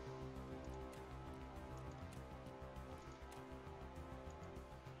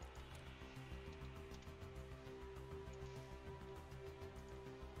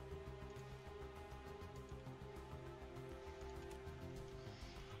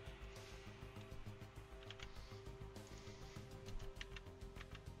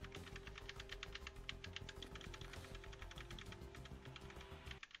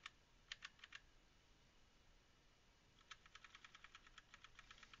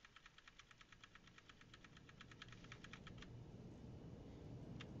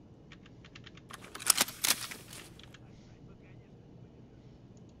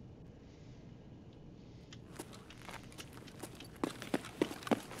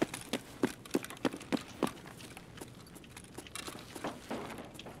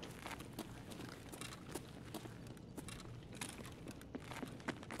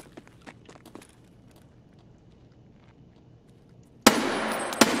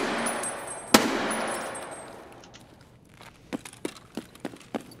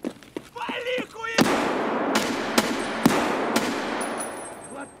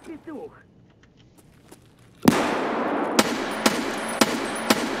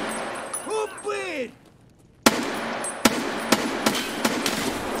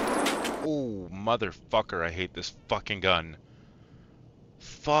 Motherfucker, I hate this fucking gun.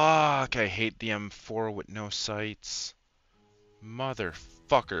 Fuck, I hate the M4 with no sights.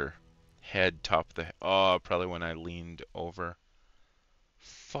 Motherfucker. Head, top of the head. Oh, probably when I leaned over.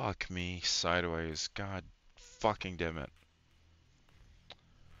 Fuck me, sideways. God fucking damn it.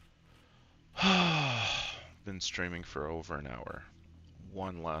 Been streaming for over an hour.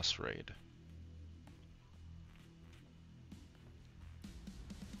 One last raid.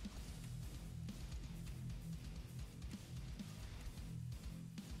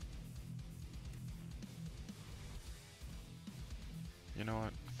 You know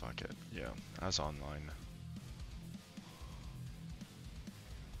what? Fuck it. Yeah, as online.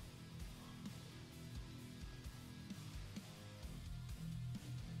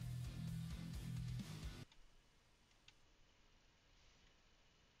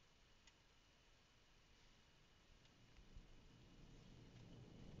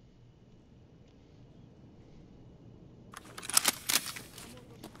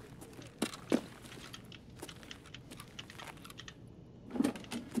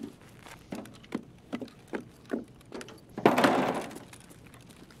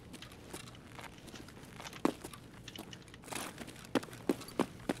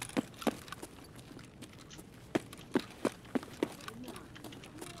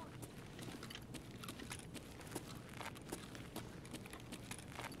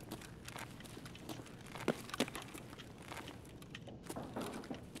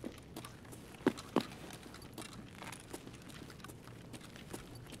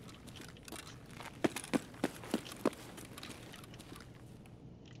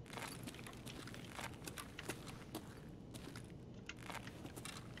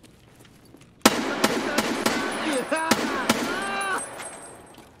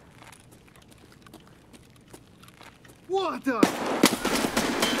 Вот он!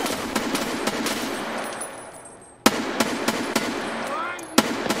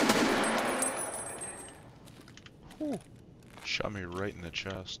 Whew. Shot me right in the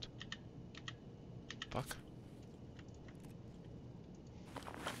chest. Fuck.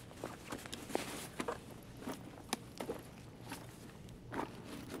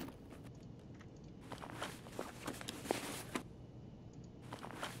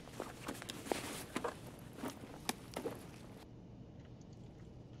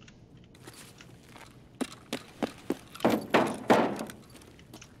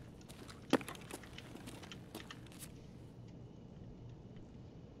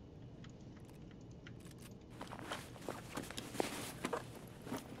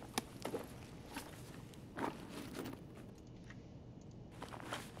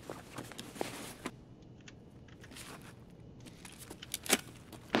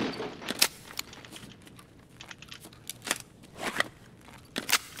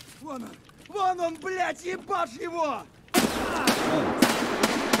 Вон он, блядь, ебашь его!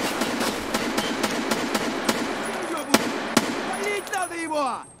 Полить надо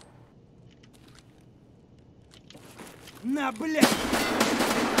его! На, блядь!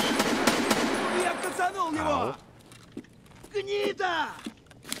 Я кацанул его! Гнида!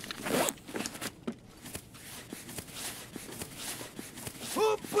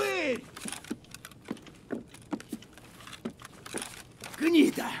 Упырь!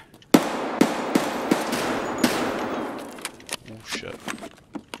 Гнида! Oh shit.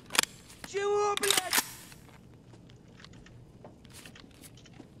 Чего, блядь?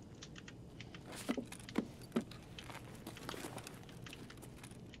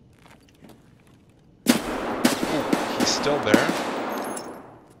 He's still there?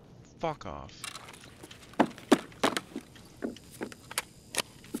 Fuck off.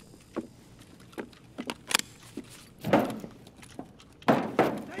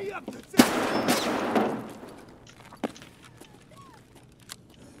 Да ёпта, цель!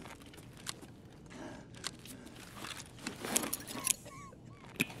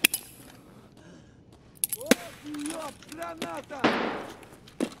 Ёп, граната!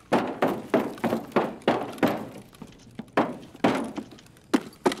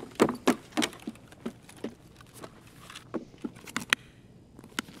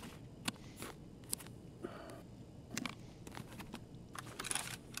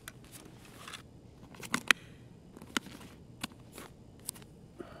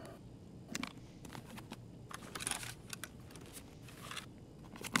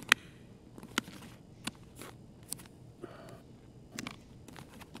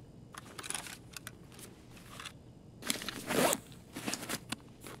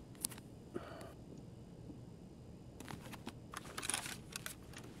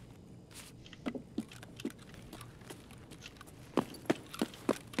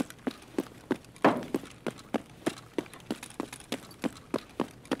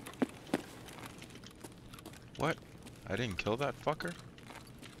 I didn't kill that fucker?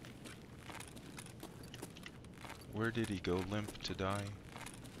 Where did he go limp to die?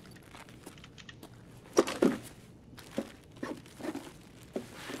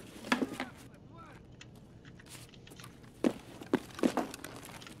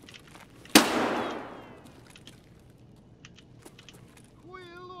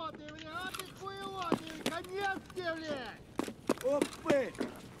 Хуйло ты, бля, а ты хуйло ты, конец тебе, блядь! Опы!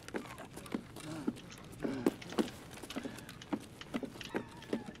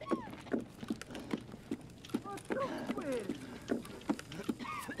 Вот тупырь!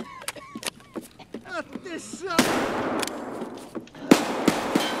 А ты шо? Ты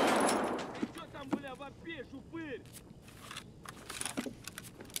чё там, бля, вопишь, упырь?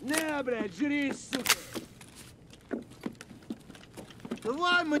 На, блядь, жри, сука!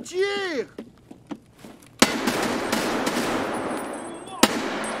 Давай, мочи их!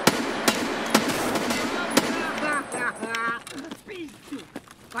 Пиздюк!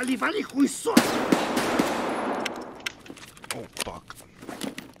 Вали, вали, хуйсос! Oh fuck.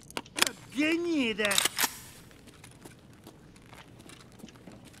 Гнида!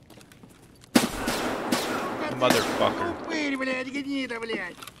 Motherfucker. Упырь, блядь, гнида,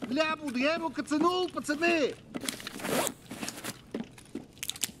 блядь! Бля, буду, я его кацанул, пацаны!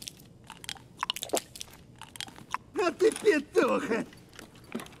 А ты петуха!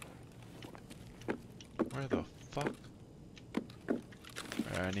 Where the fuck?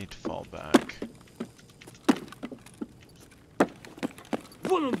 I need to fall back.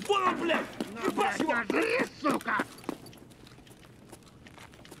 Вон он, блядь! Ебашь его! Жри, сука!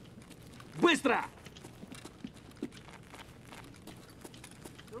 Быстро!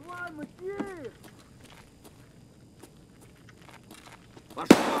 Давай, мочи их!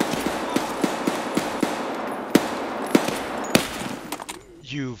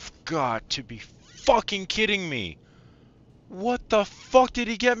 You've got to be fucking kidding me! What the fuck did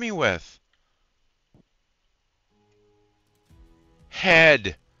he get me with?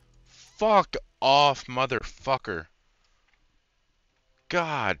 Head! Fuck off, motherfucker.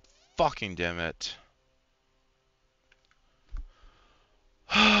 God fucking damn it.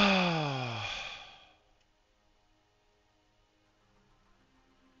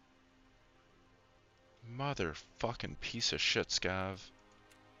 Motherfucking piece of shit, Scav.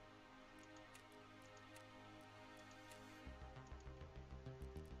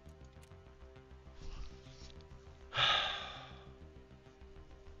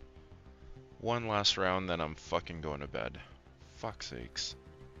 One last round, then I'm fucking going to bed. Fuck's sakes.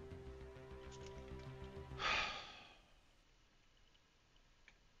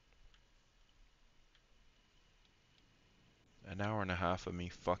 An hour and a half of me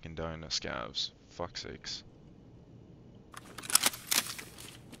fucking dying to scavs. Fuck's sakes.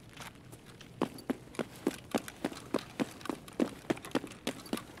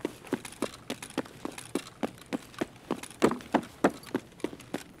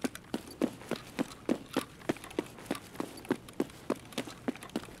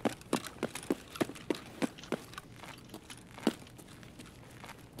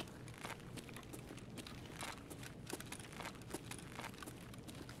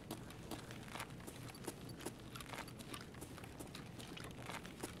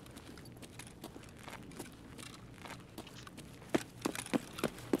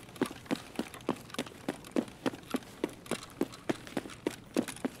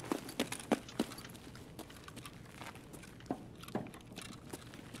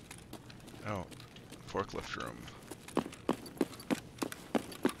 Oh, forklift room.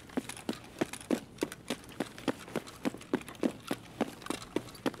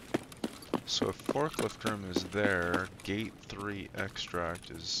 So if forklift room is there, gate 3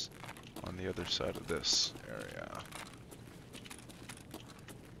 extract is on the other side of this area.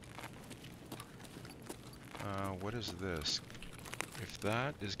 What is this? If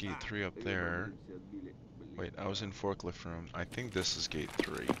that is gate 3 up there... Wait, I was in forklift room. I think this is gate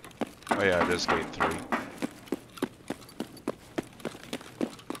 3. Oh yeah, it is gate 3.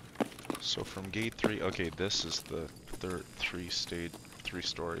 So from gate 3, okay, this is the third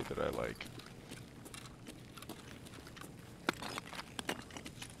three-story that I like.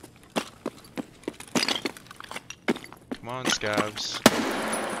 Come on, scavs.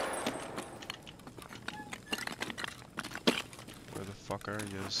 Where the fuck are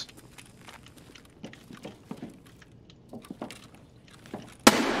yous?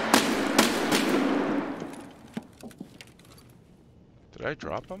 Did I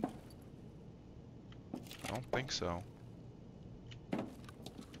drop him? I don't think so.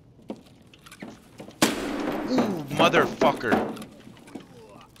 Ooh, motherfucker!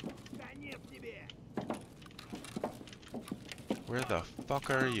 Where the fuck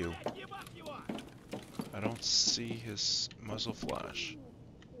are you? I don't see his muzzle flash.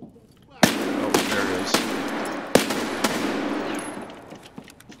 Oh, there it is.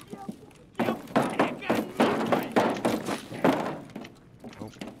 Oh.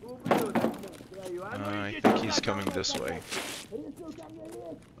 I think he's coming this way.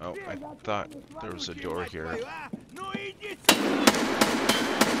 Oh, I thought there was a door here.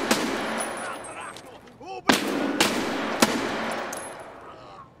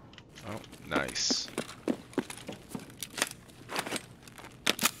 Oh, nice.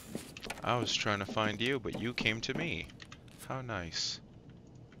 I was trying to find you, but you came to me. How nice.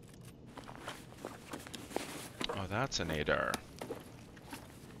 Oh, that's an ADAR.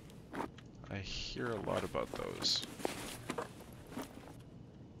 I hear a lot about those.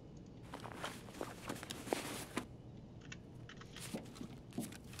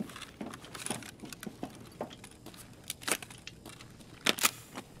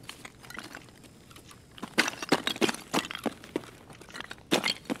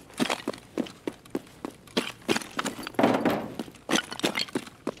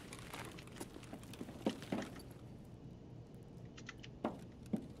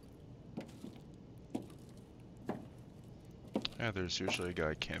 Yeah, there's usually a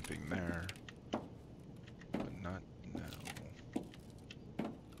guy camping there, but not now.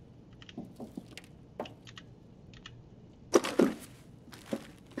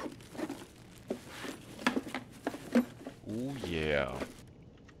 Ooh, yeah.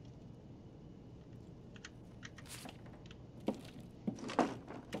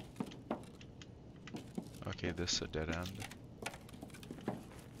 Okay, this is a dead end.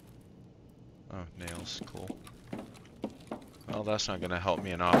 Oh, nails, cool. Well, that's not gonna help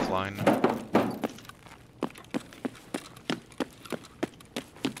me in offline.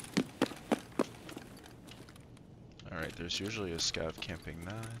 Alright, there's usually a scav camping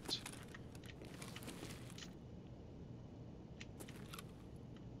that.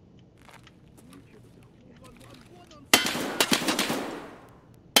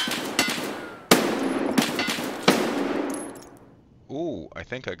 Ooh, I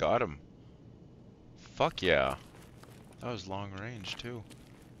think I got him. Fuck yeah. That was long range too.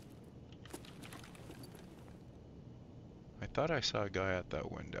 I thought I saw a guy at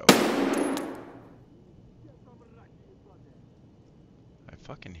that window. I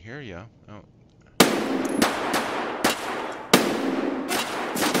fucking hear ya. Oh.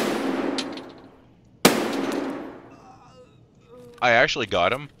 I actually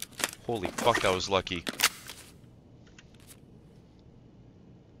got him. Holy fuck, that was lucky.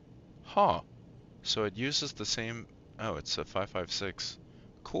 Huh. So it uses the same... Oh, it's a 5.56.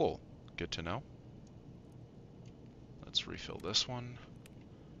 Cool. Good to know. Let's refill this one.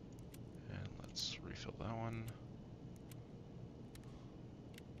 And let's refill that one.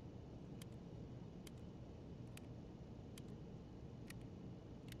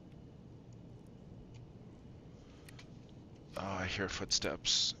 Oh, I hear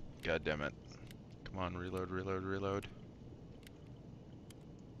footsteps. God damn it. Come on, reload, reload, reload.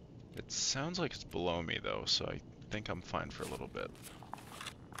 It sounds like it's below me though, so I think I'm fine for a little bit.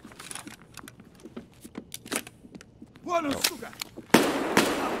 Oh.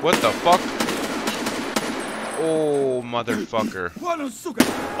 What the fuck? Oh, motherfucker.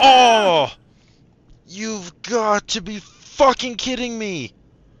 Oh! You've got to be fucking kidding me!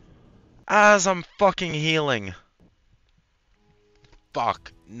 As I'm fucking healing.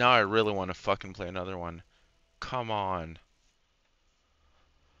 Fuck. Now I really want to fucking play another one. Come on.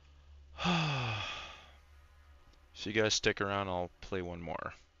 If you guys stick around, I'll play one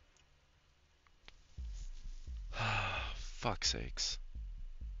more. Fuck's sakes.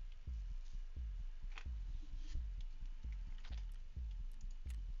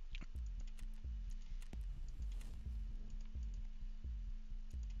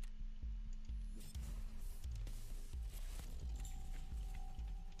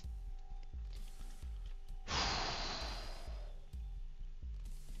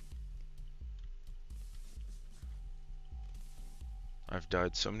 I've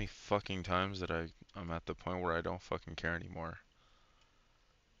died so many fucking times that I'm at the point where I don't fucking care anymore.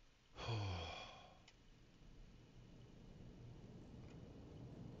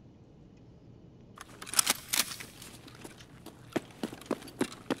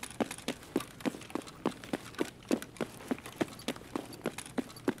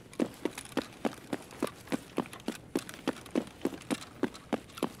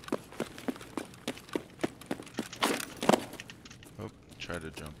 Try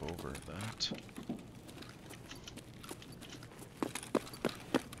to jump over that.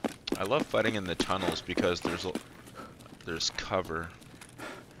 I love fighting in the tunnels because there's there's cover.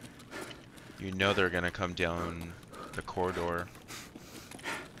 You know they're gonna come down the corridor.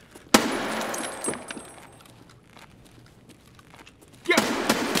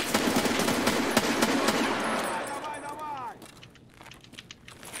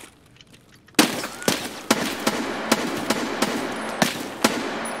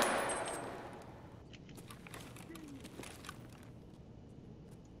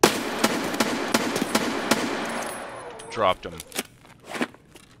 Dropped him.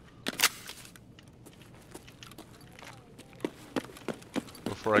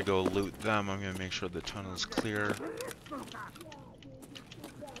 Before I go loot them, I'm gonna make sure the tunnel's clear.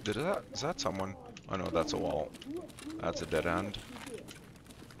 Is that someone? Oh no, that's a wall. That's a dead end.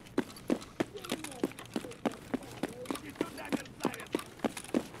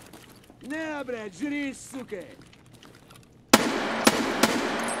 На, блядь, жри, сука!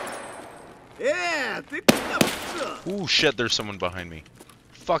 Ты куда пошел? Ooh, shit, there's someone behind me.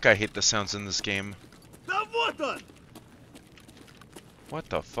 Fuck, I hate the sounds in this game. Да вот он! What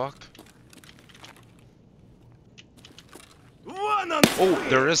the fuck? Вон он! Oh,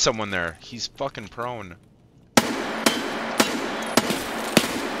 there is someone there. He's fucking prone.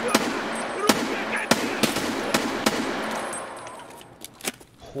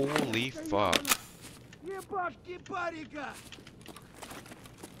 Holy fuck. Ебашки парика!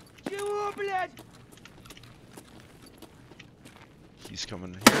 Чего, блядь? He's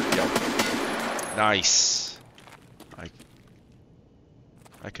coming here. Yep. Nice.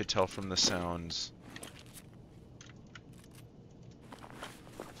 I could tell from the sounds.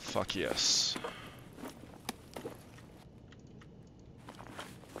 Fuck yes.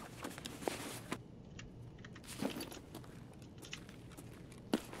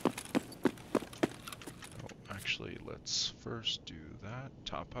 Oh, actually, let's first do that.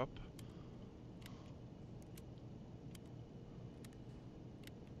 Top up.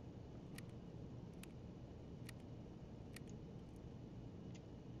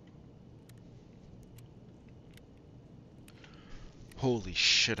 Holy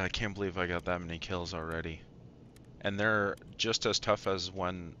shit, I can't believe I got that many kills already. And they're just as tough as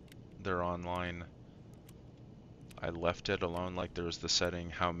when they're online. I left it alone, like there was the setting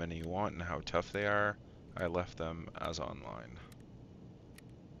how many you want and how tough they are. I left them as online.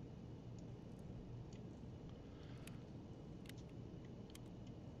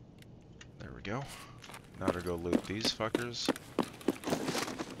 There we go. Now to go loot these fuckers.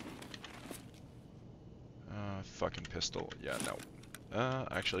 Fucking pistol. Yeah, no.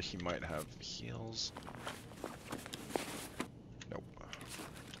 Actually, he might have heals. Nope.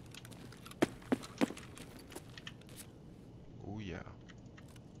 Oh, yeah.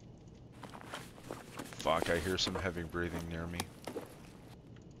 Fuck, I hear some heavy breathing near me.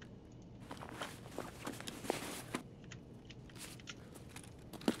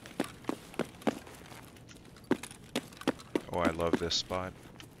 Oh, I love this spot.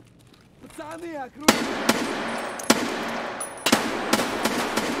 Пацаны, окружили!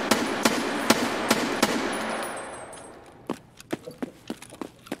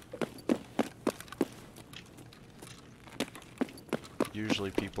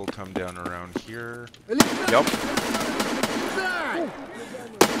 Usually people come down around here. Лейтенант! Yep. Стой!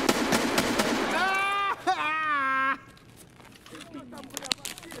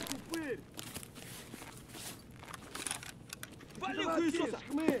 Вали хуесоса!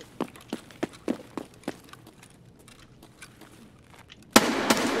 Хмырь!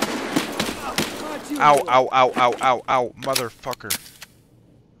 Ow, ow, ow, ow, ow, ow, motherfucker.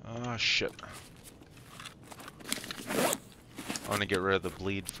 Ah, shit. I want to get rid of the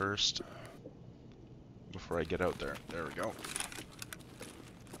bleed first. Before I get out there. There we go.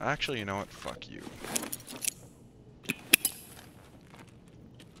 Actually, you know what? Fuck you.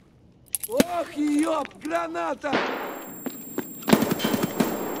 Ох, ёб, граната!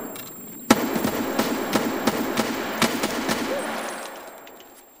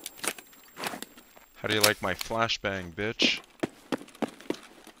 How do you like my flashbang, bitch?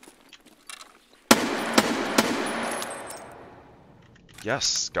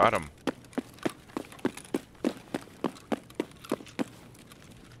 Yes, got him.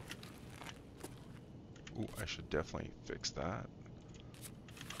 Ooh, I should definitely fix that.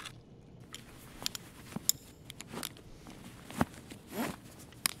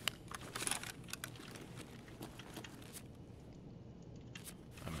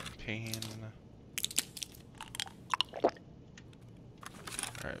 I'm in pain.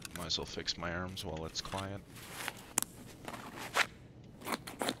 Alright, might as well fix my arms while it's quiet.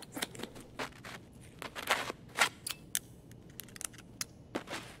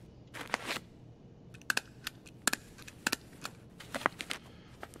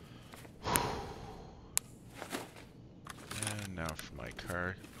 off my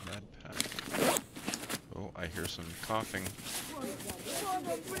car med pack. Oh, I hear some coughing.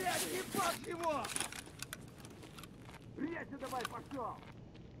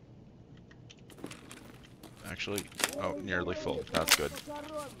 Actually, oh, nearly full. That's good.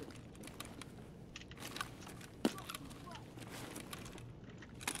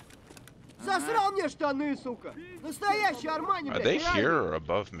 Засрал мне штаны, сука! Настоящий Армани, Are блядь, they реально. here or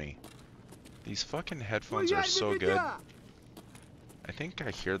above me? These fucking headphones are so good. I think I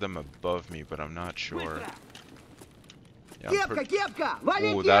hear them above me, but I'm not sure. Yeah, Кепка, кепка!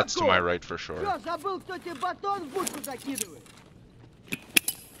 Вали oh, that's to кепку! my right for sure. Чё, забыл, кто тебе батон в будку закидывает?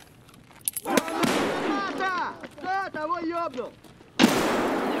 Да, того ёбнул!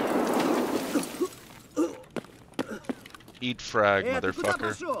 Eat frag, Ты куда motherfucker.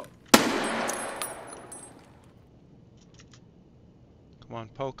 пошел? Come on,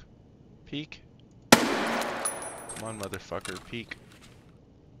 poke. Peek. Come on, motherfucker, peek.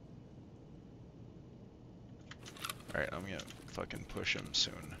 Alright, I'm gonna fucking push him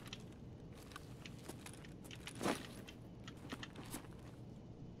soon.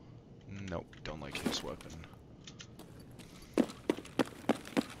 Nope, don't like his weapon.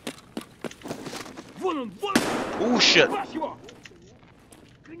 Oh shit!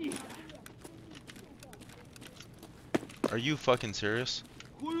 Are you fucking serious?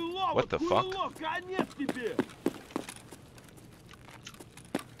 What the fuck?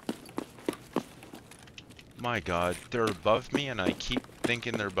 My god, they're above me and I keep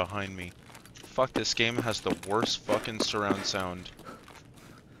thinking they're behind me. Fuck, this game has the worst fucking surround sound.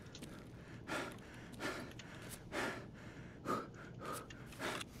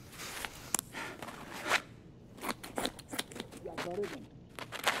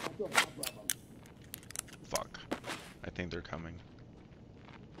 Fuck. I think they're coming.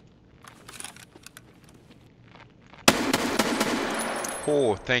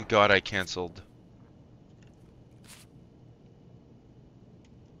 Oh, thank god I cancelled.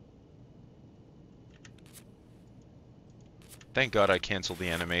 Thank god I canceled the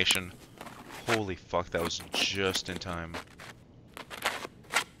animation. Holy fuck, that was just in time.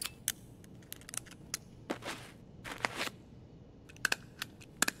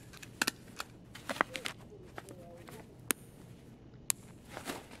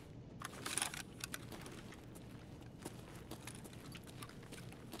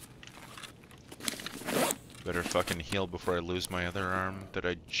 Better fucking heal before I lose my other arm that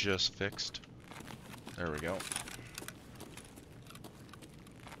I just fixed. There we go.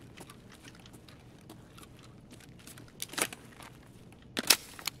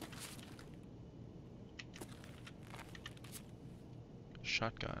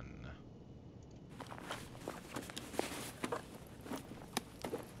 Shotgun.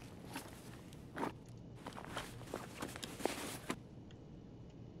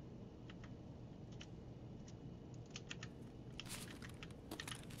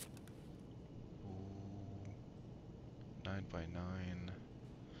 Ooh, 9x9.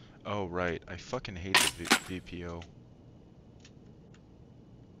 Oh right, I fucking hate the VPO.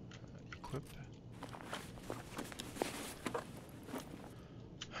 Equip.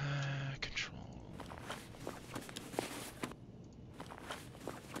 Control.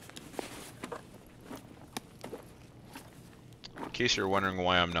 In case you're wondering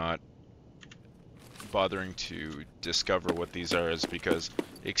why I'm not bothering to discover what these are, is because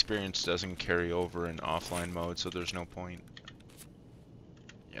experience doesn't carry over in offline mode, so there's no point.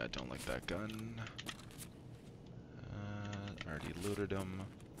 Yeah, I don't like that gun. Already looted him.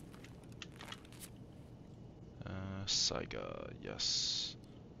 Saiga, yes.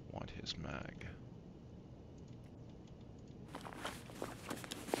 Want his mag.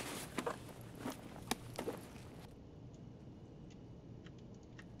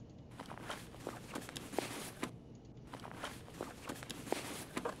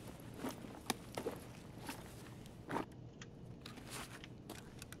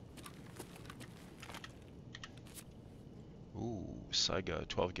 Ooh, Saiga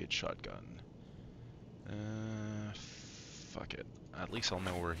 12-gauge shotgun. Fuck it. At least I'll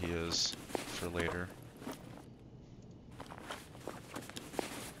know where he is for later.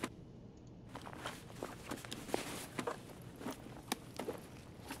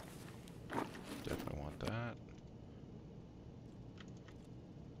 Definitely want that.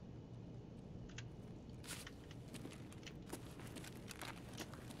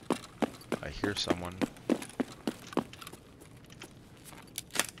 I hear someone.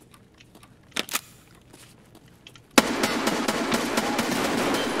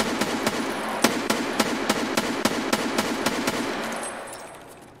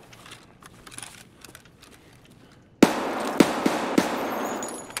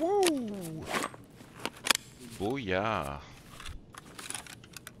 yeah.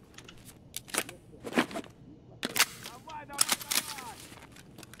 Давай, давай,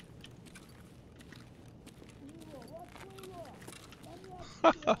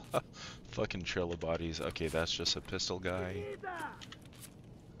 давай! Fucking trailer bodies. Okay, that's just a pistol guy.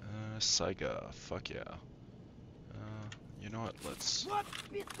 Saiga. Fuck yeah. You know what? Let's. Вот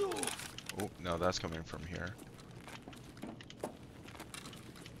петух! Oh, no, that's coming from here.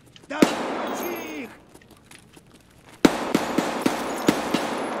 Да включи их!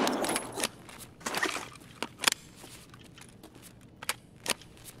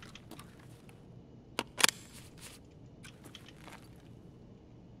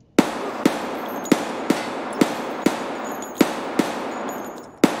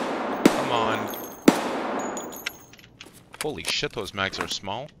 Come on. Holy shit, those mags are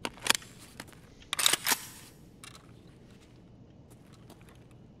small.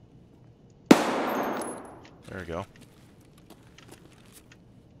 There we go.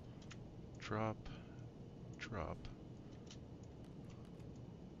 Drop. Drop.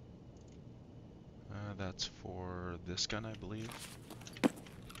 That's for this gun, I believe.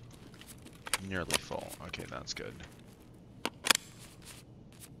 Nearly full. Okay, that's good.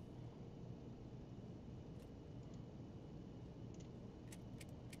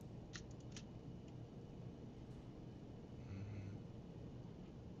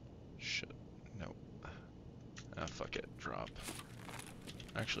 Shit. Nope. Ah, fuck it. Drop.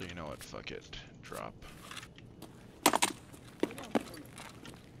 Actually, you know what? Fuck it. Drop.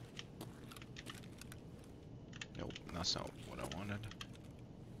 Nope, that's not what I wanted.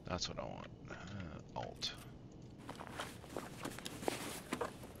 That's what I want. Alt.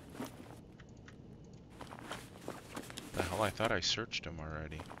 The hell, I thought I searched him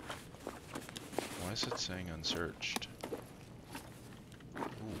already. Why is it saying unsearched? Ooh.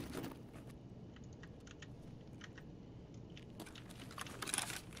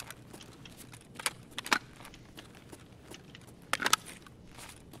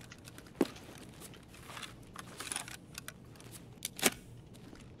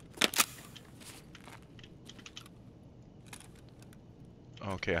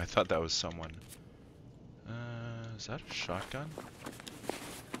 Okay, I thought that was someone. Is that a shotgun?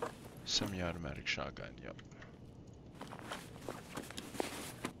 Semi-automatic shotgun, yep.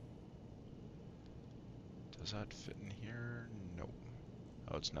 Does that fit in here? Nope.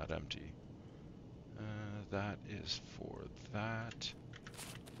 Oh, it's not empty. That is for that.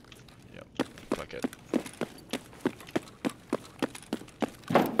 Yep, fuck it.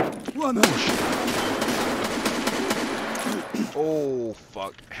 Oh,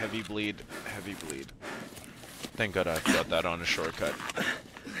 fuck. Heavy bleed. Heavy bleed. Thank God I got that on a shortcut.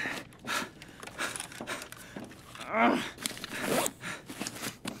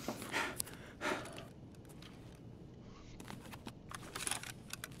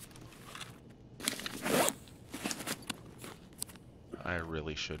 I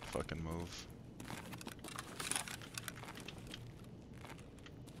really should fucking move.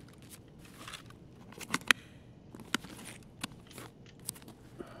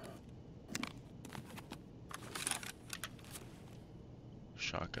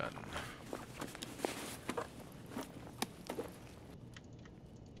 Shotgun.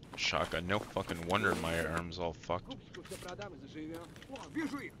 Shotgun. No fucking wonder my arm's all fucked.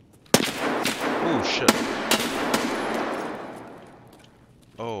 Oh shit.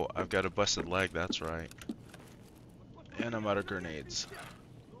 Oh, I've got a busted leg, that's right. And I'm out of grenades.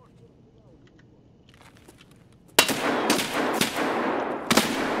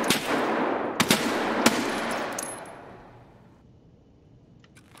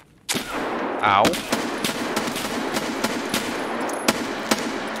 Ow.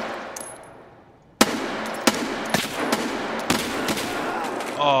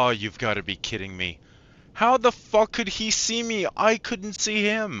 Oh, you've got to be kidding me. How the fuck could he see me? I couldn't see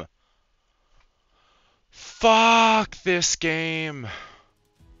him. Fuck this game.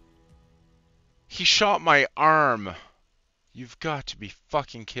 He shot my arm. You've got to be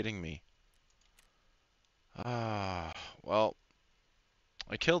fucking kidding me. Ah, well,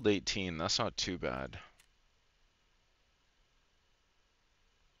 I killed 18. That's not too bad.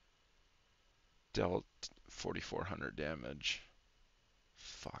 Dealt 4,400 damage.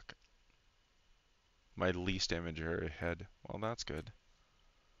 Fuck. My least damage area head. Well, that's good.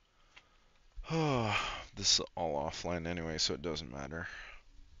 This is all offline anyway, so it doesn't matter.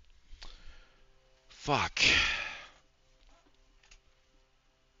 Fuck.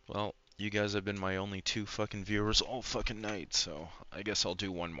 Well, you guys have been my only 2 fucking viewers all fucking night, so I guess I'll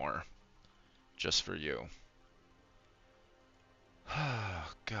do one more. Just for you.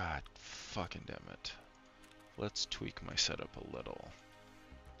 God fucking damn it. let's tweak my setup a little.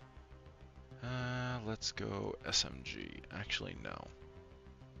 Let's go SMG. Actually, no.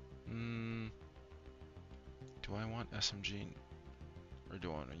 Do I want SMG? Or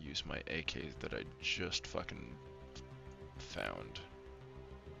do I want to use my AK that I just fucking found?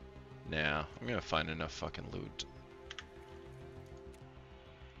 Nah, I'm gonna find enough fucking loot.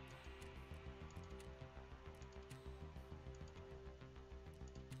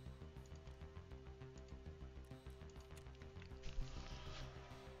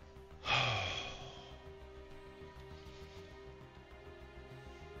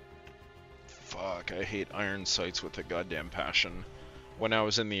 Fuck, I hate iron sights with a goddamn passion. When I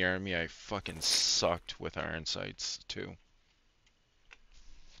was in the army, I fucking sucked with iron sights, too.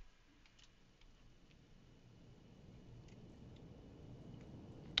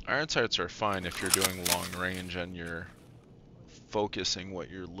 Iron sights are fine if you're doing long range and you're focusing what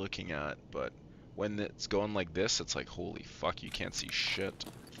you're looking at, but when it's going like this, it's like, holy fuck, you can't see shit.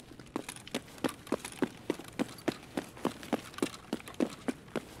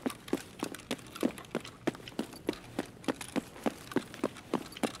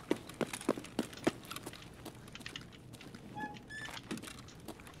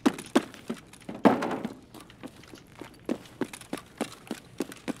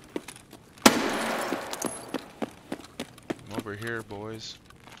 Over here, boys.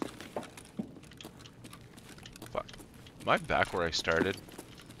 Fuck. Am I back where I started?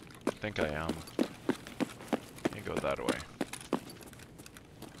 I think I am. Let me go that way.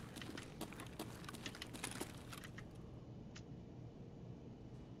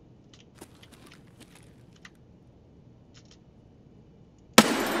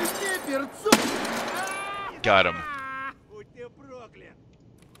 Got him.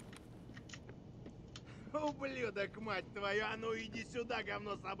 Ублюдок, мать твою, а ну иди сюда,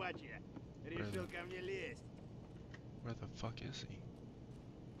 говно собачье. Решил ко мне лезть. Where the fuck is he?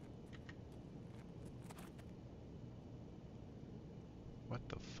 What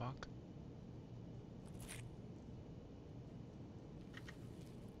the fuck?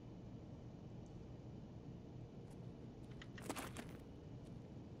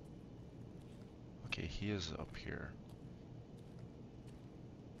 Okay, he is up here.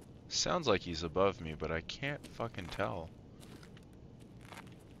 Sounds like he's above me, but I can't fucking tell.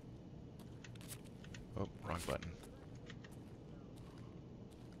 Oh, wrong button.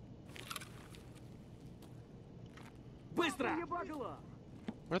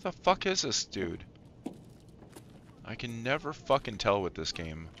 Where the fuck is this dude? I can never fucking tell with this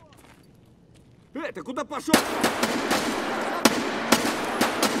game. Ты куда пошел?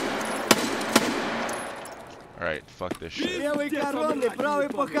 Alright, fuck this shit. Левый коронный, правый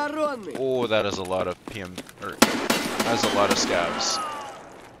похоронный. Oh, that is a lot of PM, or has a lot of scabs.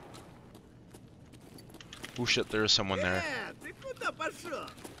 Oh shit, there is someone there. Ты куда пошел?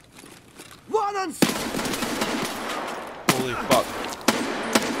 Вон он! Holy fuck.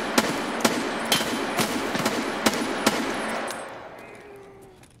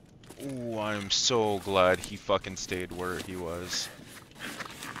 Ooh, I'm so glad he fucking stayed where he was.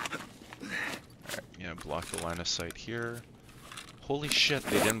 Alright, yeah, block the line of sight here. Holy shit,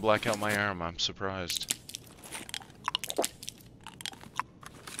 they didn't black out my arm, I'm surprised.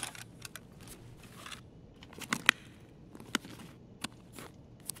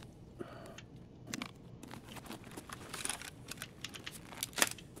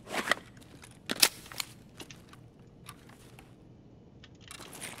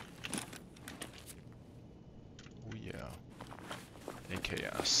 Oh yeah.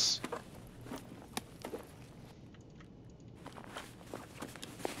 AKS.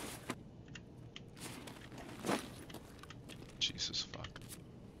 Jesus fuck.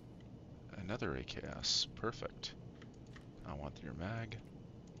 Another AKS. Perfect. I want your mag.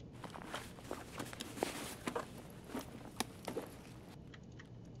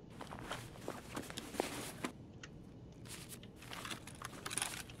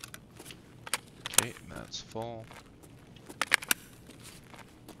 Okay, and that's full.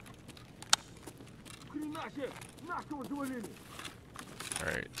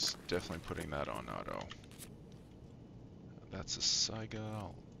 Alright, it's definitely putting that on auto. That's a Saiga,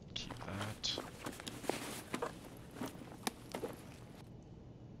 I'll keep that.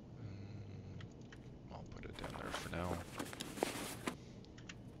 I'll put it down there for now.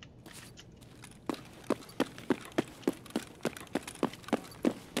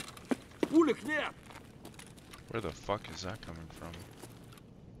 Улик нет! Where the fuck is that coming from?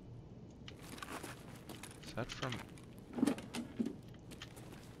 Is that from...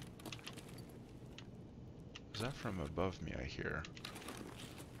 Is that from above me, I hear?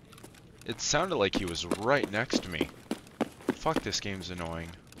 It sounded like he was right next to me. Fuck, this game's annoying.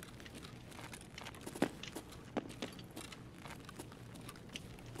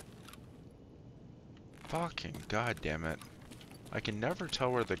 Fucking goddamn it. I can never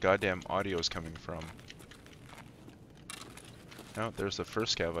tell where the goddamn audio is coming from. Oh, there's the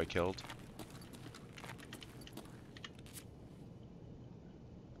first scav I killed.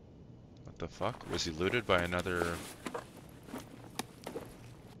 What the fuck? Was he looted by another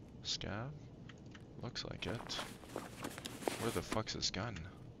scav? Looks like it. Where the fuck's his gun?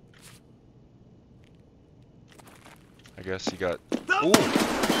 I guess he got... Ooh!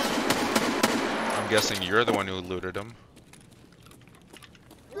 I'm guessing you're the one who looted him.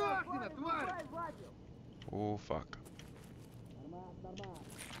 Oh, fuck.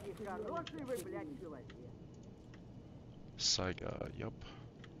 Saiga, yup.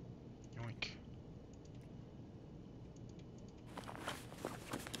 Yoink.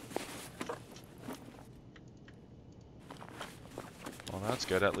 Well, that's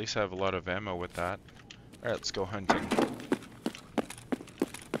good. At least I have a lot of ammo with that. Alright, let's go hunting.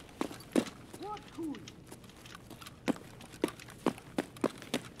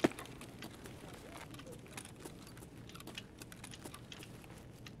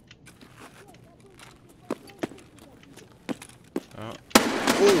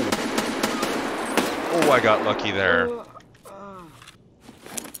 Oh, I got lucky there.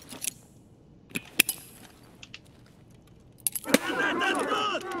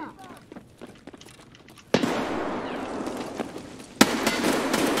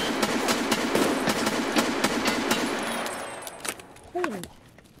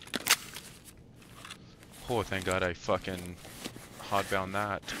 Oh, thank God I fucking hotbound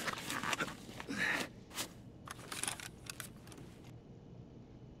that.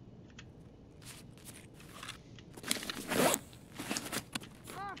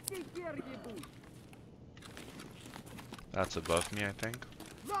 That's above me, I think.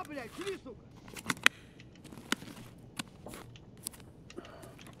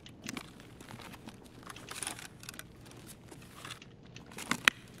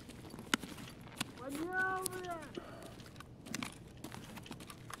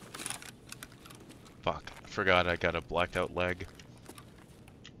 Fuck, I forgot I got a blacked out leg.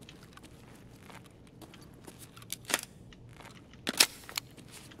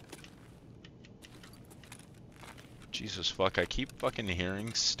 Jesus fuck, I keep fucking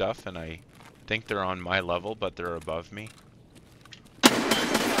hearing stuff and I think they're on my level, but they're above me.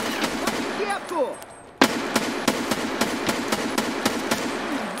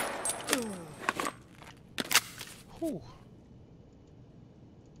 Whew.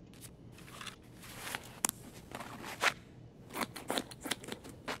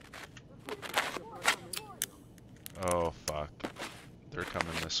 Oh fuck, they're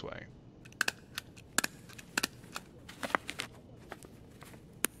coming this way.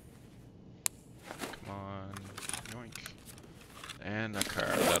 And a car,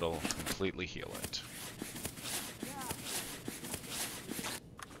 that'll completely heal it.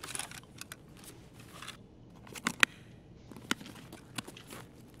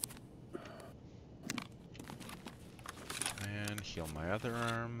 And heal my other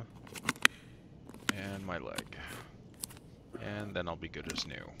arm. And my leg. And then I'll be good as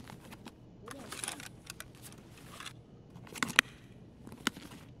new.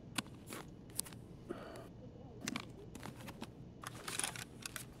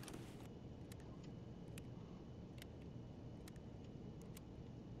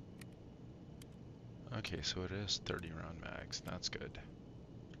 Okay, so it is 30 round mags. That's good.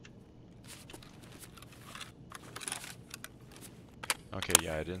 Okay,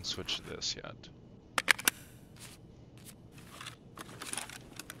 yeah, I didn't switch to this yet.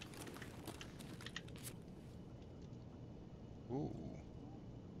 Ooh.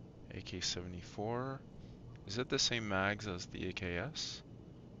 AK-74. Is it the same mags as the AKS?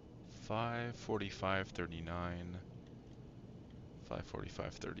 545, 39.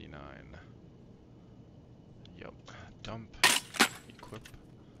 545, 39. Yep. Dump. Equip.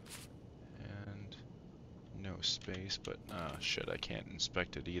 And no space, but shit, I can't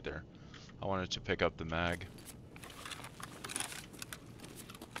inspect it either. I wanted to pick up the mag.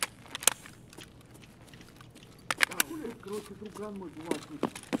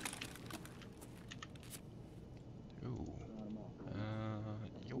 Ooh.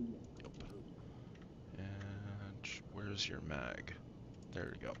 Yup. And where's your mag?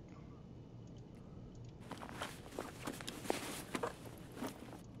 There we go.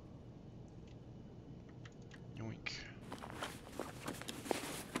 Yoink.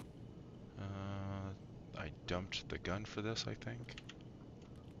 I dumped the gun for this, I think.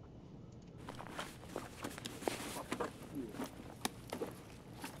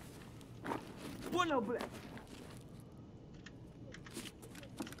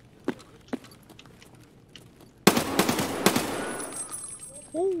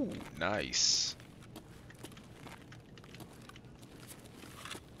 Ooh, nice.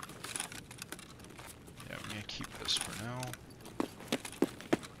 Yeah, I'm gonna keep this for now.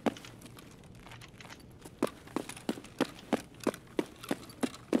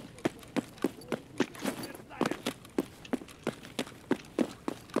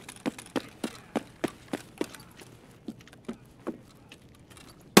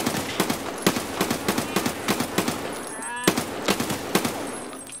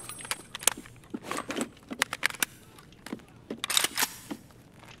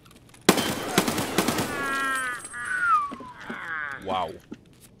 Wow.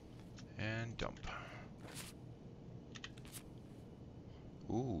 And dump.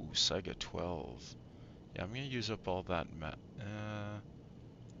 Ooh, Saiga 12. Yeah, I'm gonna use up all that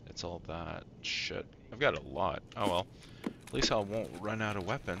it's all that shit. I've got a lot. Oh well. At least I won't run out of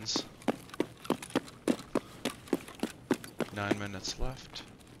weapons. 9 minutes left.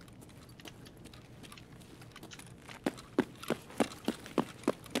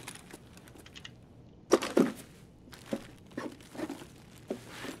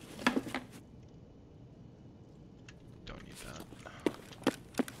 Don't need that.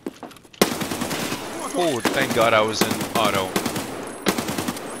 Oh, thank God I was in auto.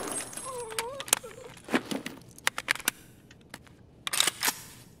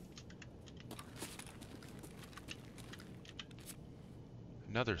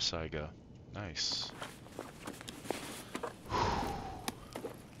 Another Saiga. Nice.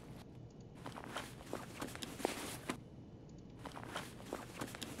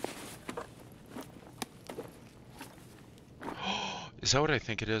 Is that what I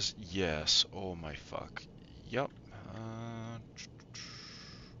think it is? Yes. Oh my fuck. Yup.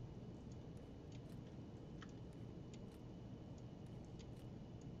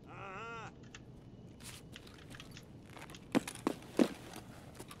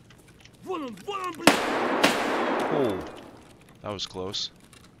 Oh, that was close.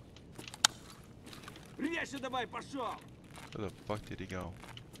 Резче давай, пошел! Where the fuck did he go?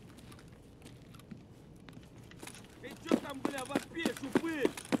 Ты чё там, бля, вопишь,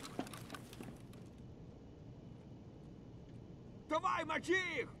 упырь? Давай, мочи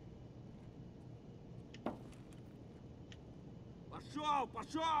их! Пошел,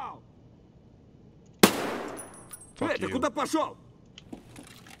 пошел! Fuck Ты you. куда пошел?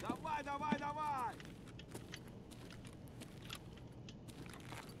 Давай, давай, давай!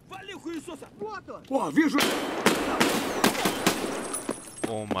 Вали хуесоса! Вот он! О, вижу!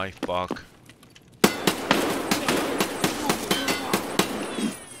 Oh my fuck.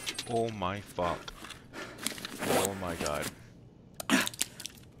 Oh my fuck. Oh my god.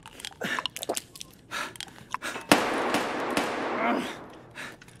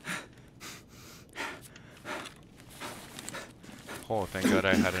 Oh, thank God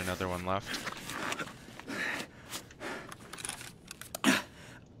I had another one left.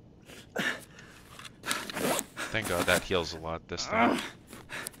 Thank God that heals a lot this time.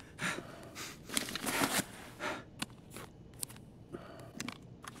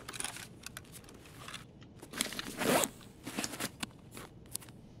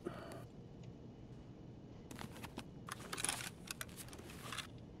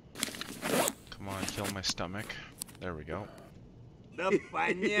 Come on, kill my stomach. There we go. Да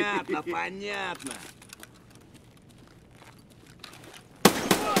понятно, понятно.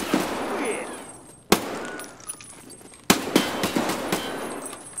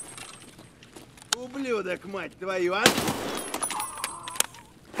 Ублюдок, мать твою, а?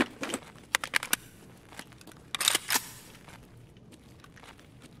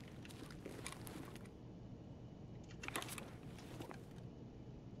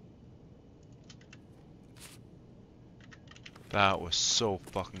 That was so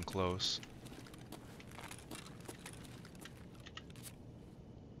fucking close.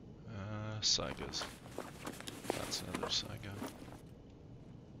 Saigas. That's another Saiga.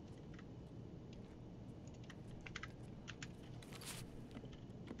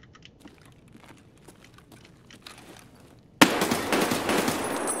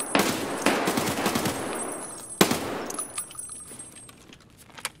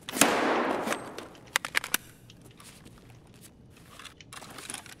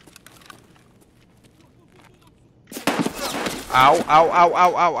 Ow, ow, ow,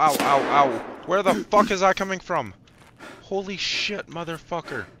 ow, ow, ow, ow, ow. Where the fuck is that coming from? Holy shit,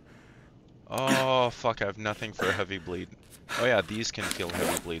 motherfucker. Oh, fuck, I have nothing for a heavy bleed. Oh yeah, these can kill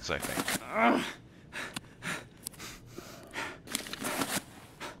heavy bleeds, I think.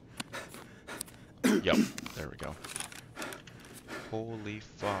 Yep, there we go. Holy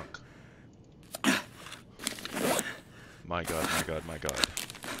fuck. My god, my god, my god.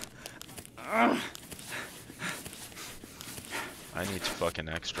 I need to fucking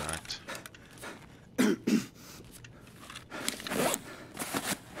extract.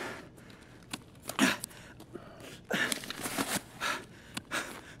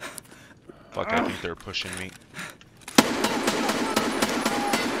 Fuck, I think they're pushing me.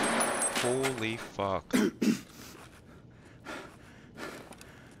 Holy fuck.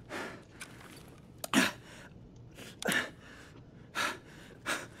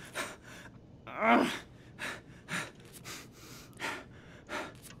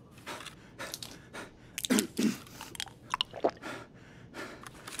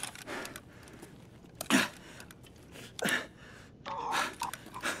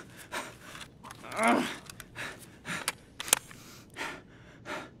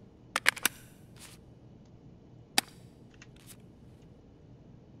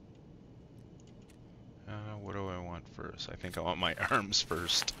 What do I want first? I think I want my arms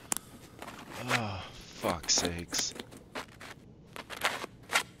first. Oh, fuck's sakes.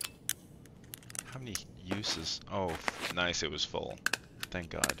 How many uses? Oh, nice, it was full. Thank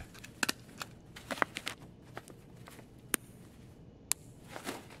God.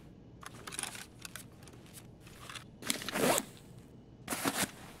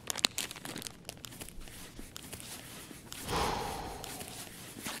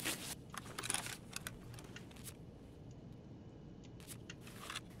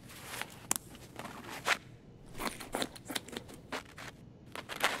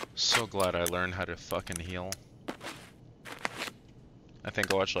 So glad I learned how to fucking heal. I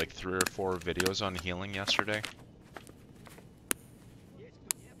think I watched like 3 or 4 videos on healing yesterday.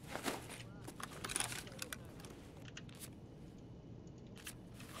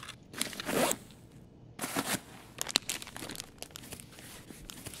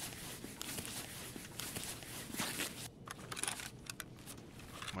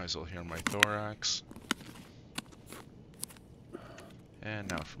 Might as well heal my thorax. And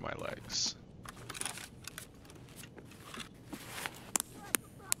now for my legs.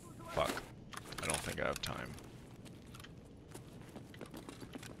 Fuck. I don't think I have time.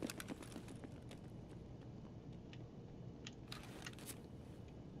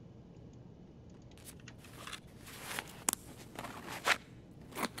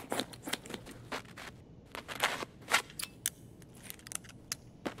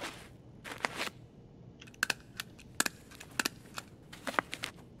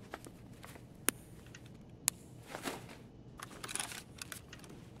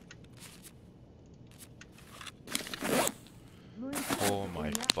 Oh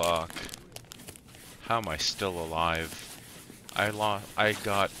my fuck. How am I still alive? I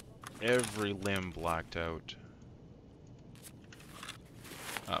got every limb blacked out.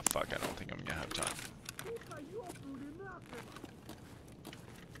 Ah, fuck, I don't think I'm gonna have time.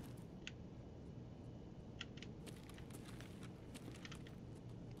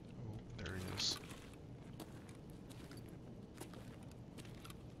 Oh, there he is.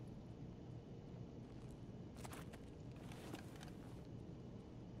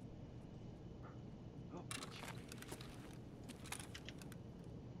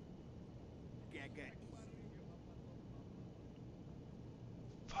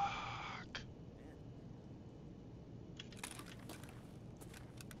 Fuck.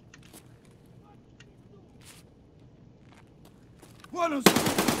 Вон он!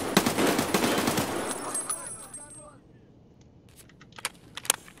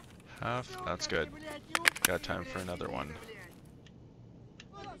 Half? That's good. Got time for another one.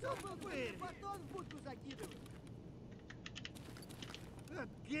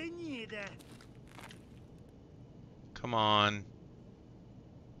 Come on.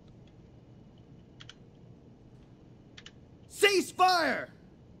 Cease fire!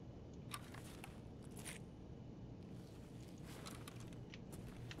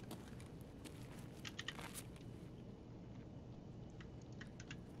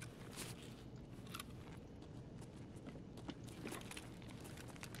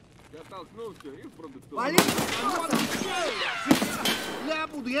 Я толкнулся и в продуктовый. Вали! Я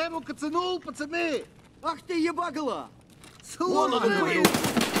буду, я его кацанул, пацаны! Ах ты ебагла! Слон он был!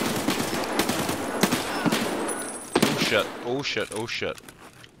 Oh shit, oh shit, oh shit.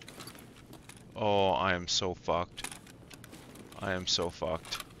 Oh, I am so fucked. I am so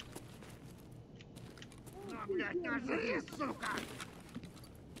fucked.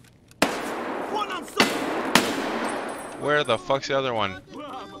 Вон он, сука! Where the fuck's the other one?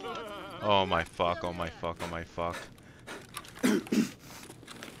 Oh my fuck, oh my fuck, oh my fuck.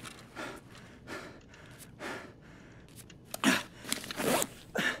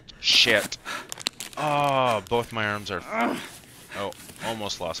 Shit. Oh, both my arms are... Oh,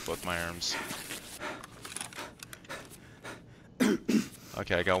 almost lost both my arms.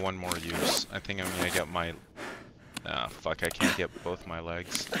 Okay, I got one more use. I think I'm gonna get my... Ah, fuck, I can't get both my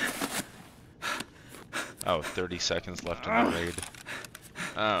legs. Oh, 30 seconds left in the raid.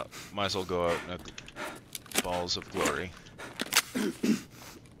 Might as well go out in a balls of glory.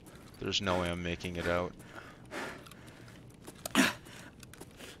 There's no way I'm making it out.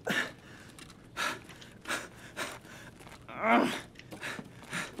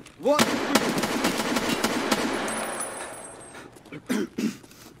 Вот!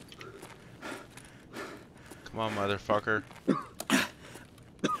 Come on, motherfucker.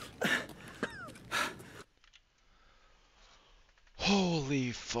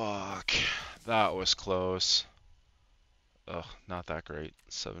 Holy fuck. That was close. Ugh, not that great.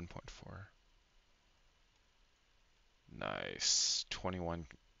 7.4. Nice. 21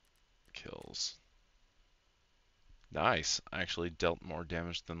 kills. Nice. I actually dealt more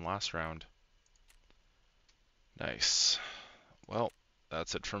damage than last round. Nice. Well,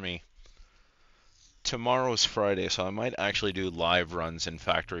 that's it for me. Tomorrow's Friday, so I might actually do live runs in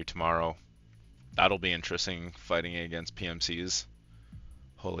factory tomorrow. That'll be interesting, fighting against PMCs.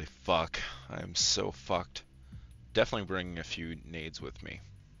 Holy fuck, I am so fucked. Definitely bringing a few nades with me.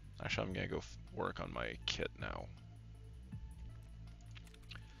 Actually, I'm gonna go work on my kit now.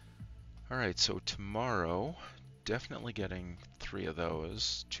 Alright, so tomorrow, definitely getting 3 of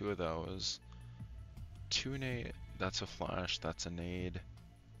those, 2 of those, 2 nade, that's a flash, that's a nade.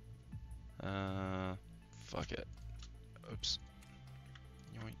 Fuck it. Oops.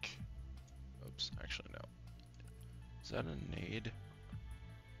 Yoink. Oops, actually no. Is that a nade?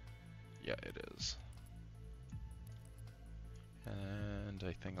 Yeah, it is. And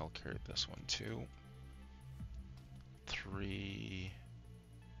I think I'll carry this one too. 3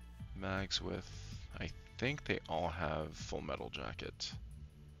 mags with, I think they all have full metal jacket.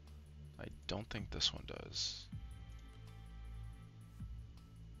 I don't think this one does.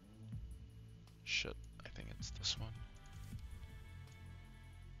 Shit, I think it's this one.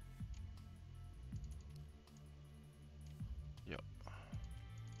 Yep.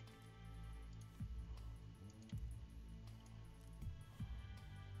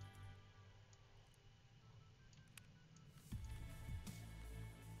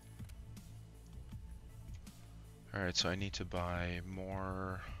 Alright, so I need to buy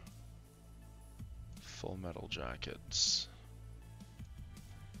more full metal jackets.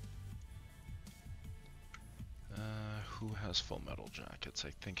 Who has full metal jackets?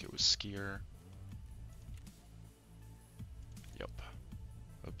 I think it was Skier. Yep.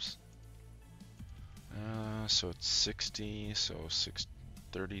 Oops. So it's 60, so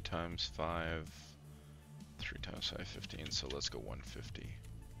 30 times 5, 3 times 5, 15, so let's go 150.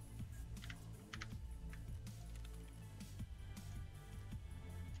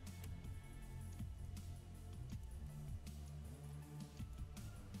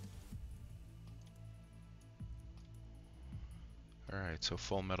 Alright, so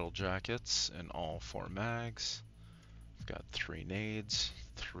full metal jackets and all 4 mags. I've got 3 nades,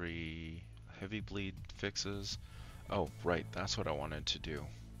 3 heavy bleed fixes. Oh, right, that's what I wanted to do.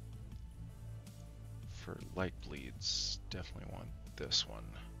 For light bleeds, definitely want this one.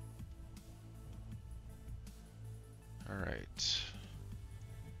 Alright.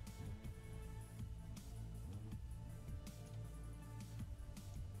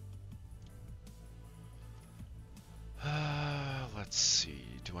 Let's see,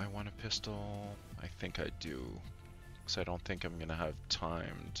 do I want a pistol? I think I do, because I don't think I'm gonna have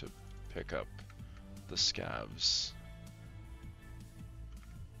time to pick up the scavs.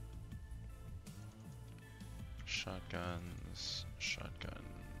 Shotguns, shotgun,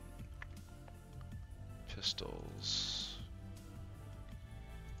 pistols.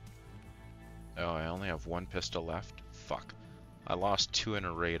 Oh, I only have 1 pistol left? Fuck. I lost 2 in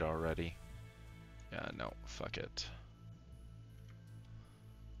a raid already. Yeah, no, fuck it.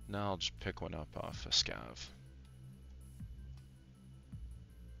 Now I'll just pick one up off a scav.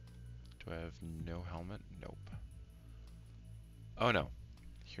 Do I have no helmet? Nope. Oh no.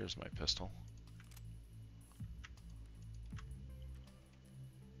 Here's my pistol.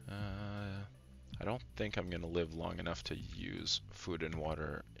 I don't think I'm gonna live long enough to use food and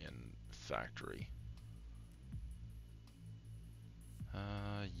water in factory.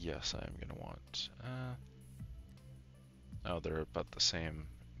 Yes, I am gonna want. Oh, they're about the same,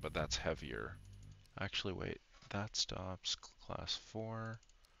 but that's heavier. Actually, wait. That stops class 4,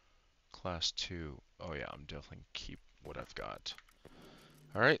 class 2. Oh yeah, I'm definitely keep what I've got.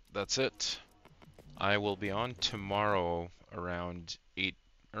 Alright, that's it. I will be on tomorrow around 8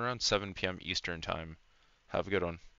 around 7 p.m. Eastern time. Have a good one.